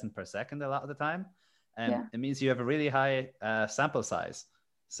 50,000 per second a lot of the time, it means you have a really high sample size.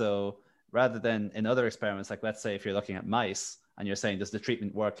 So rather than in other experiments, like let's say if you're looking at mice and you're saying, does the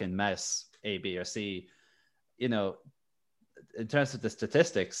treatment work in mouse A, B, or C? You know, in terms of the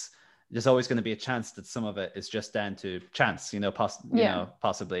statistics, there's always going to be a chance that some of it is just down to chance,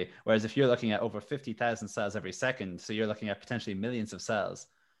 possibly. Whereas if you're looking at over 50,000 cells every second, so you're looking at potentially millions of cells,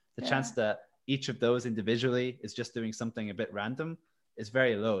 the chance that each of those individually is just doing something a bit random is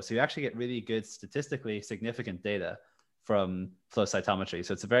very low. So you actually get really good statistically significant data from flow cytometry.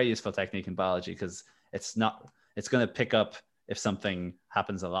 So it's a very useful technique in biology because it's going to pick up if something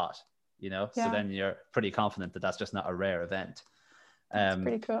happens a lot, so then you're pretty confident that that's just not a rare event. That's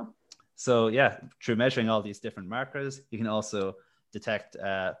pretty cool. So through measuring all these different markers, you can also detect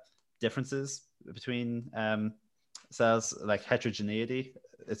differences between cells, like heterogeneity,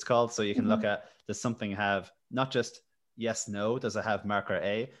 it's called. So you can look at, does something have not just yes, no, does it have marker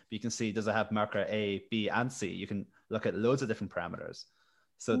A, but you can see, does it have marker A, B, and C? You can look at loads of different parameters.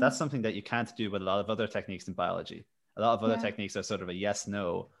 So that's something that you can't do with a lot of other techniques in biology. A lot of other techniques are sort of a yes,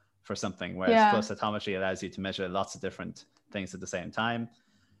 no for something, whereas flow cytometry allows you to measure lots of different things at the same time.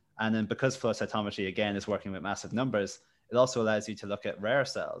 And then because flow cytometry, again, is working with massive numbers, it also allows you to look at rare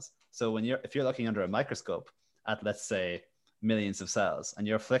cells. So if you're looking under a microscope at, let's say, millions of cells, and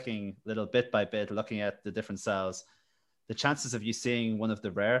you're flicking little bit by bit, looking at the different cells, the chances of you seeing one of the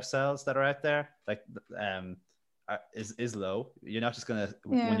rare cells that are out there, is low. You're not just going to,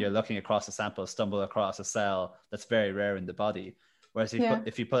 when you're looking across a sample, stumble across a cell that's very rare in the body. Whereas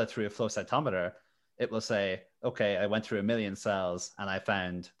if you put it through a flow cytometer, it will say, okay, I went through 1 million cells and I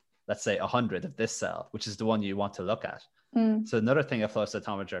found, let's say, 100 of this cell, which is the one you want to look at. So another thing a flow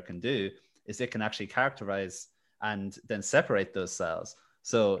cytometer can do is it can actually characterize and then separate those cells.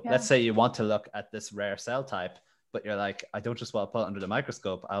 So let's say you want to look at this rare cell type, but you're like, I don't just want to put it under the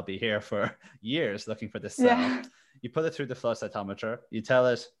microscope. I'll be here for years looking for this cell. You put it through the flow cytometer. You tell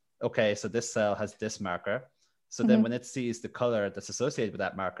it, okay, so this cell has this marker. So then when it sees the color that's associated with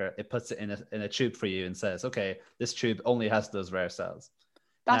that marker, it puts it in a tube for you and says, okay, this tube only has those rare cells.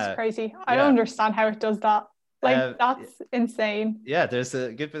 That's crazy. I don't understand how it does that. That's insane. Yeah, there's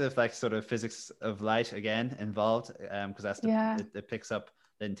a good bit of sort of physics of light again involved, because it picks up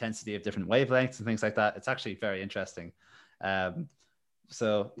the intensity of different wavelengths and things like that. It's actually very interesting.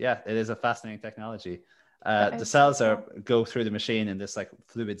 So it is a fascinating technology. The cells go through the machine in this like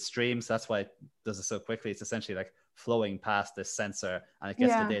fluid stream. So that's why it does it so quickly. It's essentially like flowing past this sensor, and it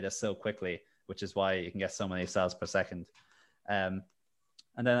gets the data so quickly, which is why you can get so many cells per second.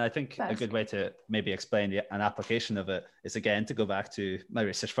 And then I think a good way to maybe explain an application of it is, again, to go back to my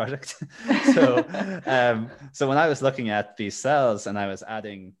research project. So when I was looking at these cells and I was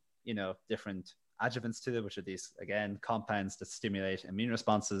adding, different adjuvants to them, which are these, again, compounds that stimulate immune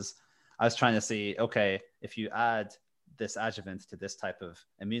responses, I was trying to see, okay, if you add this adjuvant to this type of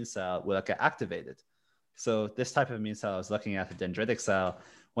immune cell, will it get activated? So this type of immune cell I was looking at, a dendritic cell,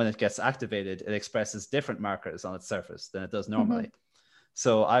 when it gets activated, it expresses different markers on its surface than it does normally. Mm-hmm.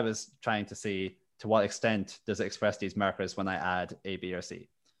 So I was trying to see to what extent does it express these markers when I add A, B, or C.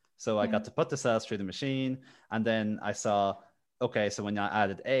 So I got to put the cells through the machine, and then I saw, okay, so when I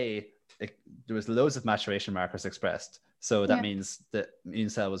added A, there was loads of maturation markers expressed. So that means the immune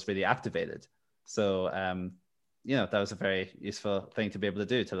cell was really activated. So, that was a very useful thing to be able to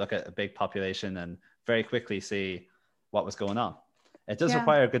do, to look at a big population and very quickly see what was going on. It does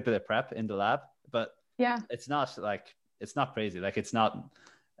require a good bit of prep in the lab, but it's not crazy. Like, it's not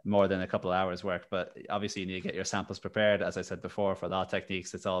more than a couple of hours work, but obviously you need to get your samples prepared. As I said before, for a lot of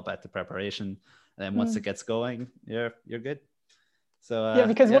techniques, it's all about the preparation. And then once it gets going, you're good. So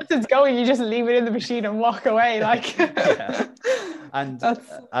because once it's going, you just leave it in the machine and walk away. Like, and a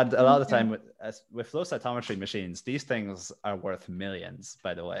lot of the time with flow cytometry machines, these things are worth millions,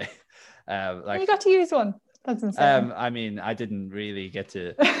 by the way. You got to use one. That's insane. I mean, I didn't really get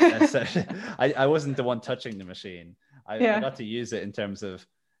to. I wasn't the one touching the machine. I got to use it in terms of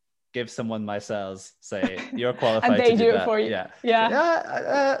give someone my cells, say you're qualified and they to do it that. For you.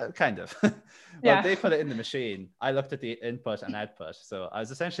 Kind of. Well, they put it in the machine. I looked at the input and output, so I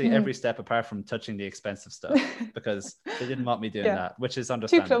was essentially every step apart from touching the expensive stuff, because they didn't want me doing that, which is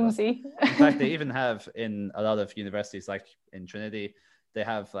understandable. Too clumsy. In fact, they even have in a lot of universities, like in Trinity, they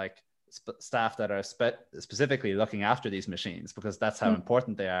have like staff that are specifically looking after these machines, because that's how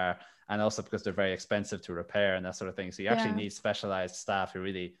important they are, and also because they're very expensive to repair and that sort of thing. So you actually need specialized staff who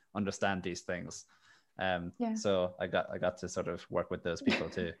really understand these things. So I got to sort of work with those people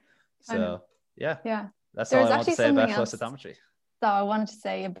too. So that's all I want to say about flow cytometry. So I wanted to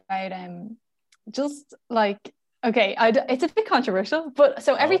say about just like, okay, it's a bit controversial, but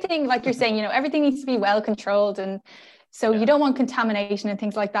so everything, like you're saying, everything needs to be well controlled, and so you don't want contamination and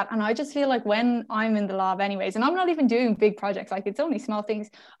things like that. And I just feel like when I'm in the lab anyways, and I'm not even doing big projects, like it's only small things,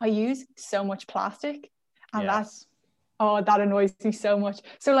 I use so much plastic, and that annoys me so much.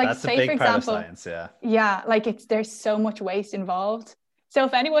 So like, that's say a big for example, part of science, like there's so much waste involved. So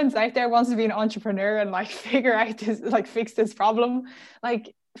if anyone's out there wants to be an entrepreneur and like figure out this, like fix this problem,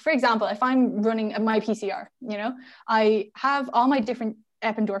 like for example, if I'm running my PCR, I have all my different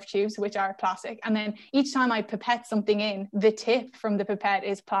Eppendorf tubes, which are plastic, and then each time I pipette something in, the tip from the pipette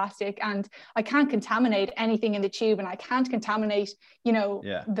is plastic, and I can't contaminate anything in the tube, and I can't contaminate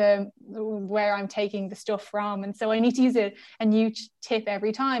the where I'm taking the stuff from, and so I need to use a new tip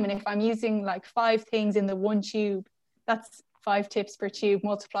every time. And if I'm using like 5 things in the one tube, that's 5 tips per tube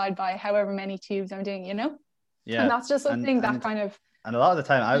multiplied by however many tubes I'm doing, and that's just something that kind of, and a lot of the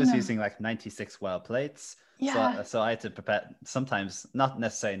time I was using like 96 well plates. So I had to pipette sometimes, not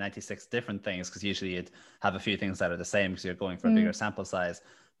necessarily 96 different things, because usually you'd have a few things that are the same because you're going for a bigger sample size.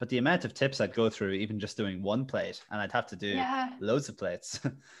 But the amount of tips I'd go through, even just doing one plate, and I'd have to do loads of plates.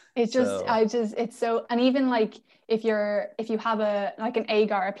 It's so, and even like if you have an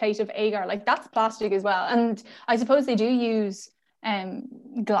agar, a plate of agar, like that's plastic as well. And I suppose they do use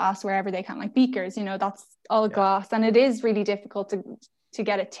glass wherever they can, like beakers, that's all glass, and it is really difficult to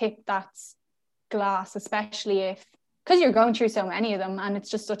get a tip that's glass, especially because you're going through so many of them, and it's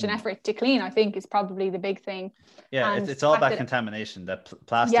just such an effort to clean, I think, is probably the big thing. It's all about contamination. That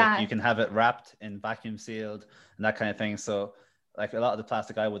plastic, you can have it wrapped in vacuum sealed and that kind of thing. So like a lot of the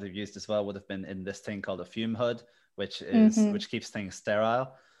plastic I would have used as well would have been in this thing called a fume hood, which keeps things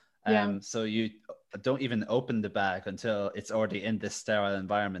sterile. So you don't even open the bag until it's already in this sterile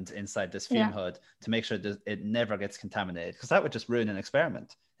environment inside this fume hood, to make sure that it never gets contaminated, because that would just ruin an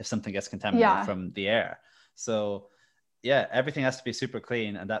experiment if something gets contaminated from the air. So everything has to be super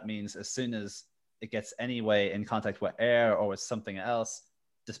clean, and that means as soon as it gets any way in contact with air or with something else,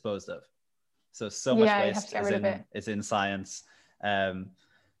 disposed of. So much waste is in science.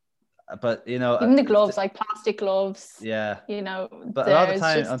 But even the gloves, like plastic gloves, but a lot of the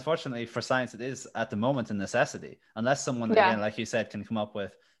time, unfortunately for science, it is at the moment a necessity, unless someone again, like you said, can come up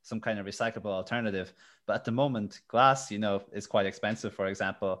with some kind of recyclable alternative. But at the moment, glass is quite expensive, for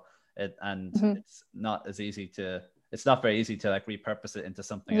example, it's not very easy to like repurpose it into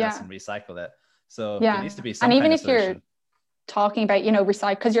something else and recycle it. So there needs to be some and even kind of if you're solution. Talking about, you know,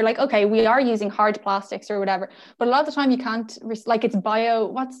 recycle, because you're like, okay, we are using hard plastics or whatever, but a lot of the time you can't like it's bio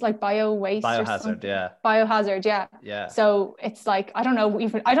waste or Biohazard, something. Biohazard, yeah. So it's like, I don't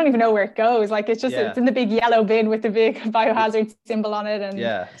even know where it goes. Like it's just it's in the big yellow bin with the big biohazard symbol on it.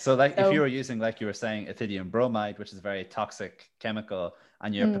 And so like if you were using, like you were saying, ethidium bromide, which is a very toxic chemical,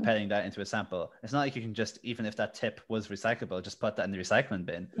 and you're pipetting that into a sample, it's not like you can just, even if that tip was recyclable, just put that in the recycling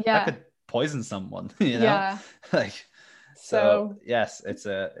bin. That could poison someone, you know. Like, so yes, it's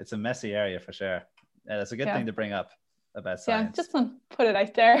a messy area for sure. That's a good thing to bring up about science. Just want to put it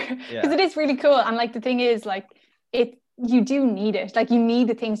out there because it is really cool. And like the thing is, like, you do need it. Like, you need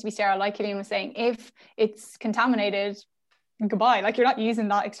the things to be sterile. Like Killian was saying, if it's contaminated, goodbye. Like, you're not using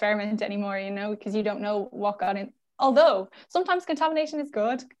that experiment anymore, you know, because you don't know what got in. Although sometimes contamination is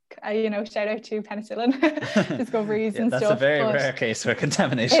good. You know, shout out to penicillin discoveries and stuff. That's a very rare case where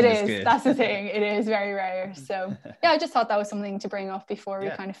contamination is good. That's the thing. It is very rare. So I just thought that was something to bring up before we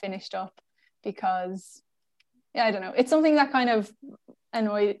kind of finished up, because I don't know. It's something that kind of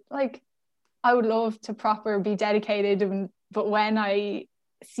annoyed. Like, I would love to proper be dedicated, but when I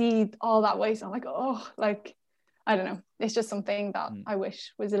see all that waste, I'm like, oh, like, I don't know. It's just something that I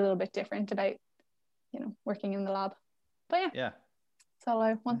wish was a little bit different about, you know, working in the lab. But that's all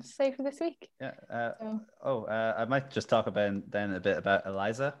I want to say for this week. I might just talk about then a bit about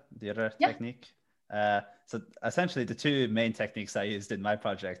ELISA, the other technique. So essentially the two main techniques I used in my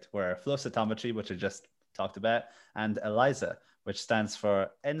project were flow cytometry, which I just talked about, and ELISA, which stands for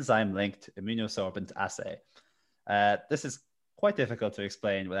enzyme-linked immunosorbent assay. This is quite difficult to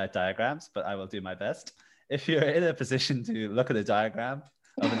explain without diagrams, but I will do my best. If you're in a position to look at a diagram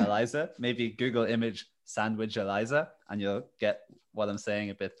of an ELISA, maybe Google image sandwich ELISA, and you'll get what I'm saying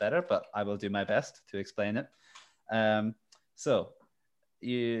a bit better, but I will do my best to explain it. So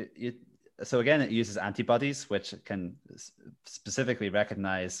again, it uses antibodies, which can specifically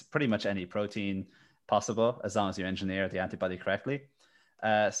recognize pretty much any protein possible, as long as you engineer the antibody correctly.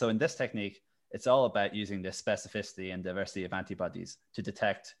 So in this technique, it's all about using the specificity and diversity of antibodies to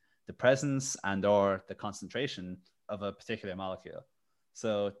detect the presence and or the concentration of a particular molecule.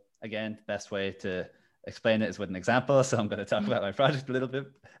 So again, the best way to explain it is with an example. So I'm going to talk about my project a little bit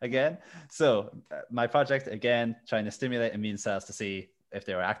again. So my project, again, trying to stimulate immune cells to see if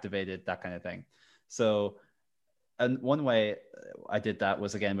they were activated, that kind of thing. So, and one way I did that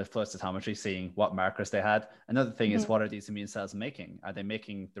was, again, with flow cytometry, seeing what markers they had. Another thing is, what are these immune cells making? Are they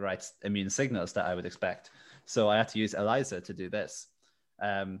making the right immune signals that I would expect? So I had to use ELISA to do this.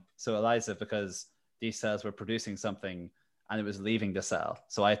 So ELISA, because these cells were producing something and it was leaving the cell.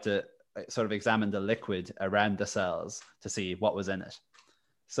 So I had to sort of examine the liquid around the cells to see what was in it.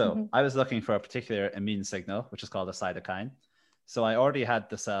 So I was looking for a particular immune signal, which is called a cytokine. So I already had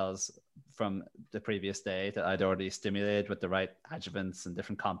the cells from the previous day that I'd already stimulated with the right adjuvants and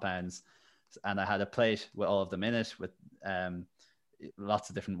different compounds. And I had a plate with all of them in it with lots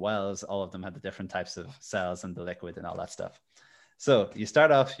of different wells. All of them had the different types of cells and the liquid and all that stuff. So you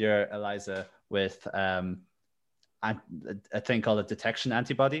start off your ELISA with a thing called a detection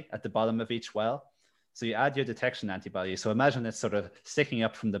antibody at the bottom of each well. So you add your detection antibody. So imagine it's sort of sticking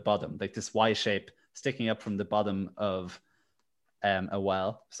up from the bottom, like this Y shape sticking up from the bottom of a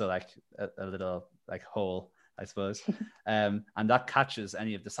well. So like a little like hole, I suppose. And that catches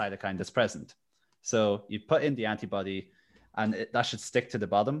any of the cytokine that's present. So you put in the antibody and that should stick to the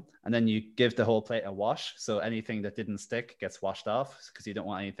bottom. And then you give the whole plate a wash. So anything that didn't stick gets washed off, because you don't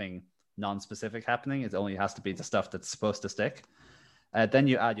want anything non-specific happening. It only has to be the stuff that's supposed to stick. Then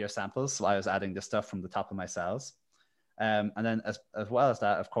you add your samples. So I was adding the stuff from the top of my cells. And then as well as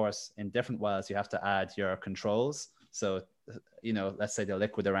that, of course, in different wells, you have to add your controls. So, you know, let's say the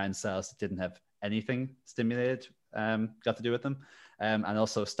liquid around cells that didn't have anything stimulated got to do with them. And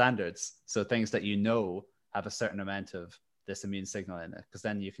also standards. So things that you know have a certain amount of this immune signal in it, because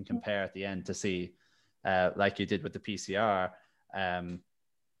then you can compare at the end to see, like you did with the PCR,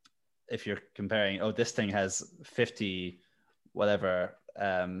 if you're comparing, oh, this thing has 50 whatever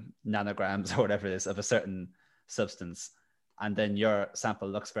nanograms or whatever it is of a certain substance, and then your sample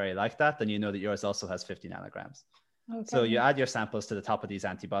looks very like that, then you know that yours also has 50 nanograms. Okay. So you add your samples to the top of these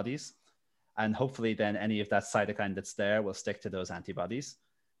antibodies, and hopefully then any of that cytokine that's there will stick to those antibodies.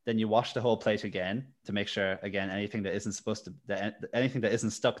 Then you wash the whole plate again to make sure, again, anything that isn't supposed to, anything that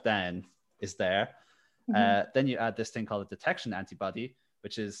isn't stuck down is there. Then you add this thing called a detection antibody,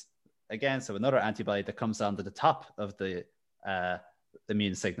 which is, again, so another antibody that comes onto the top of the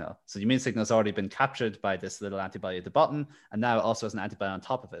immune signal. So the immune signal has already been captured by this little antibody at the bottom, and now it also has an antibody on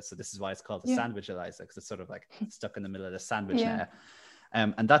top of it. So this is why it's called a sandwich ELISA, because it's sort of like stuck in the middle of the sandwich now.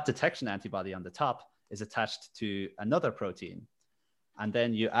 And that detection antibody on the top is attached to another protein. And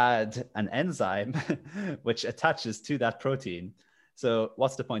then you add an enzyme which attaches to that protein. So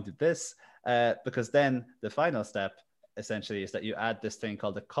what's the point of this? Because then the final step essentially is that you add this thing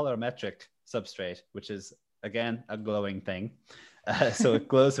called the colorimetric substrate, which is, again, a glowing thing. So it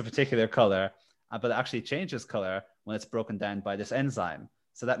glows a particular color, but it actually changes color when it's broken down by this enzyme.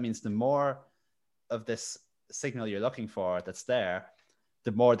 So that means the more of this signal you're looking for that's there,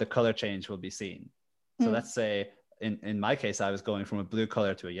 the more the color change will be seen. So let's say in my case, I was going from a blue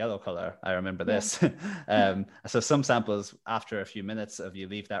color to a yellow color. I remember this. So some samples, after a few minutes of you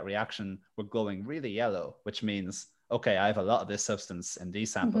leave that reaction, were glowing really yellow, which means, okay, I have a lot of this substance in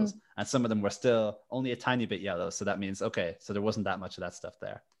these samples. And some of them were still only a tiny bit yellow. So that means, okay, so there wasn't that much of that stuff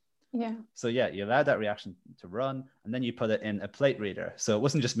there. Yeah. So yeah, you allowed that reaction to run, and then you put it in a plate reader. So it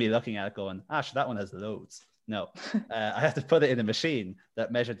wasn't just me looking at it going, sure, that one has loads. No, I have to put it in a machine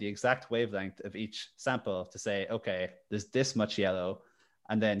that measured the exact wavelength of each sample to say, okay, there's this much yellow.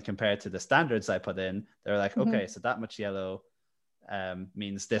 And then compared to the standards I put in, they're like, okay, so that much yellow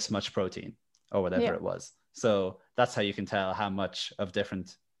means this much protein or whatever it was. So that's how you can tell how much of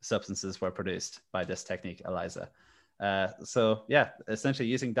different substances were produced by this technique, ELISA. So yeah, essentially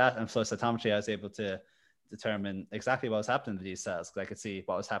using that and flow cytometry, I was able to determine exactly what was happening to these cells, because I could see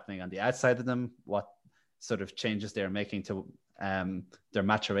what was happening on the outside of them, what sort of changes they're making to their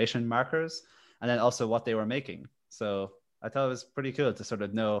maturation markers, and then also what they were making. So I thought it was pretty cool to sort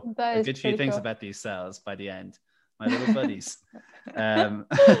of know a good few things about these cells by the end, my little buddies.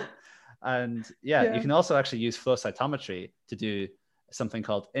 And yeah, you can also actually use flow cytometry to do something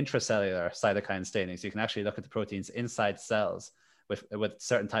called intracellular cytokine staining. So you can actually look at the proteins inside cells with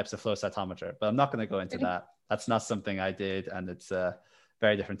certain types of flow cytometer. But I'm not going to go into that. That's not something I did, and it's a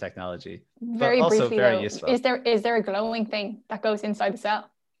very different technology. Very but also briefly, very though, useful. is there a glowing thing that goes inside the cell?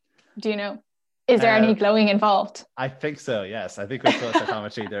 Do you know? Is there any glowing involved? I think so, yes. I think with flow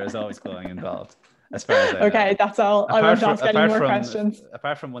cytometry, there is always glowing involved, as far as I know. Okay, that's all. I won't ask any more questions.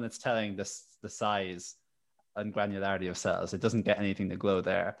 Apart from when it's telling the size and granularity of cells, it doesn't get anything to glow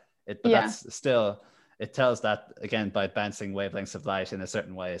there. But that's still, it tells that, again, by bouncing wavelengths of light in a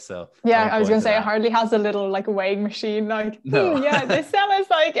certain way. So yeah, I was going to say, it hardly has a little like weighing machine, like, yeah, this cell is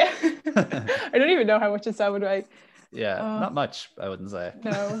like, I don't even know how much a cell would weigh. Yeah, not much, I wouldn't say.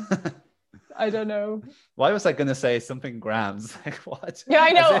 No. I don't know. Why was I going to say something grams? Like what? Yeah,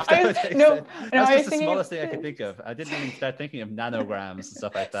 I know. That's just the smallest thing I could think of. I didn't even start thinking of nanograms and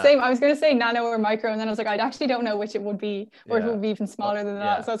stuff like that. Same. I was going to say nano or micro, and then I was like, I actually don't know which it would be, or if it would be even smaller than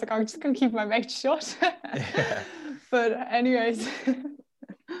that. So I was like, I'm just going to keep my mouth shut. But anyways.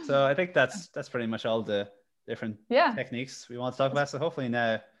 So I think that's pretty much all the different techniques we want to talk about. So hopefully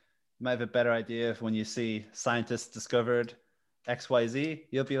now you might have a better idea of when you see scientists discovered XYZ,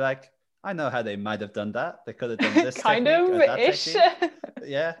 you'll be like, I know how they might have done that. They could have done this kind of ish.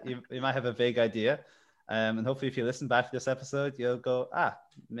 Yeah, you might have a vague idea. And hopefully if you listen back to this episode, you'll go,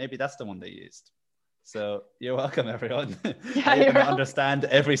 maybe that's the one they used. So you're welcome, everyone. Yeah, you understand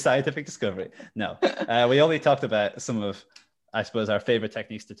every scientific discovery. No, we only talked about some of, I suppose, our favorite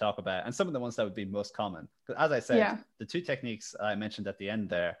techniques to talk about, and some of the ones that would be most common. Because as I said, the two techniques I mentioned at the end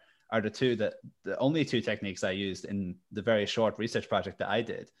there are the only two techniques I used in the very short research project that I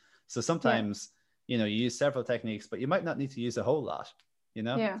did. So sometimes, you use several techniques, but you might not need to use a whole lot,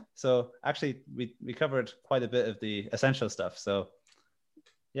 Yeah. So actually, we covered quite a bit of the essential stuff. So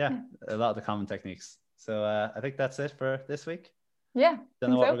yeah, a lot of the common techniques. So I think that's it for this week. Yeah.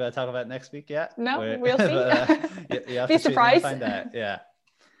 Don't know what we're going to talk about next week yet. No, we'll see. But, you have be to surprised. find out. Yeah.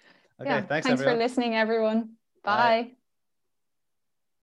 Okay. Thanks for listening, everyone. Bye.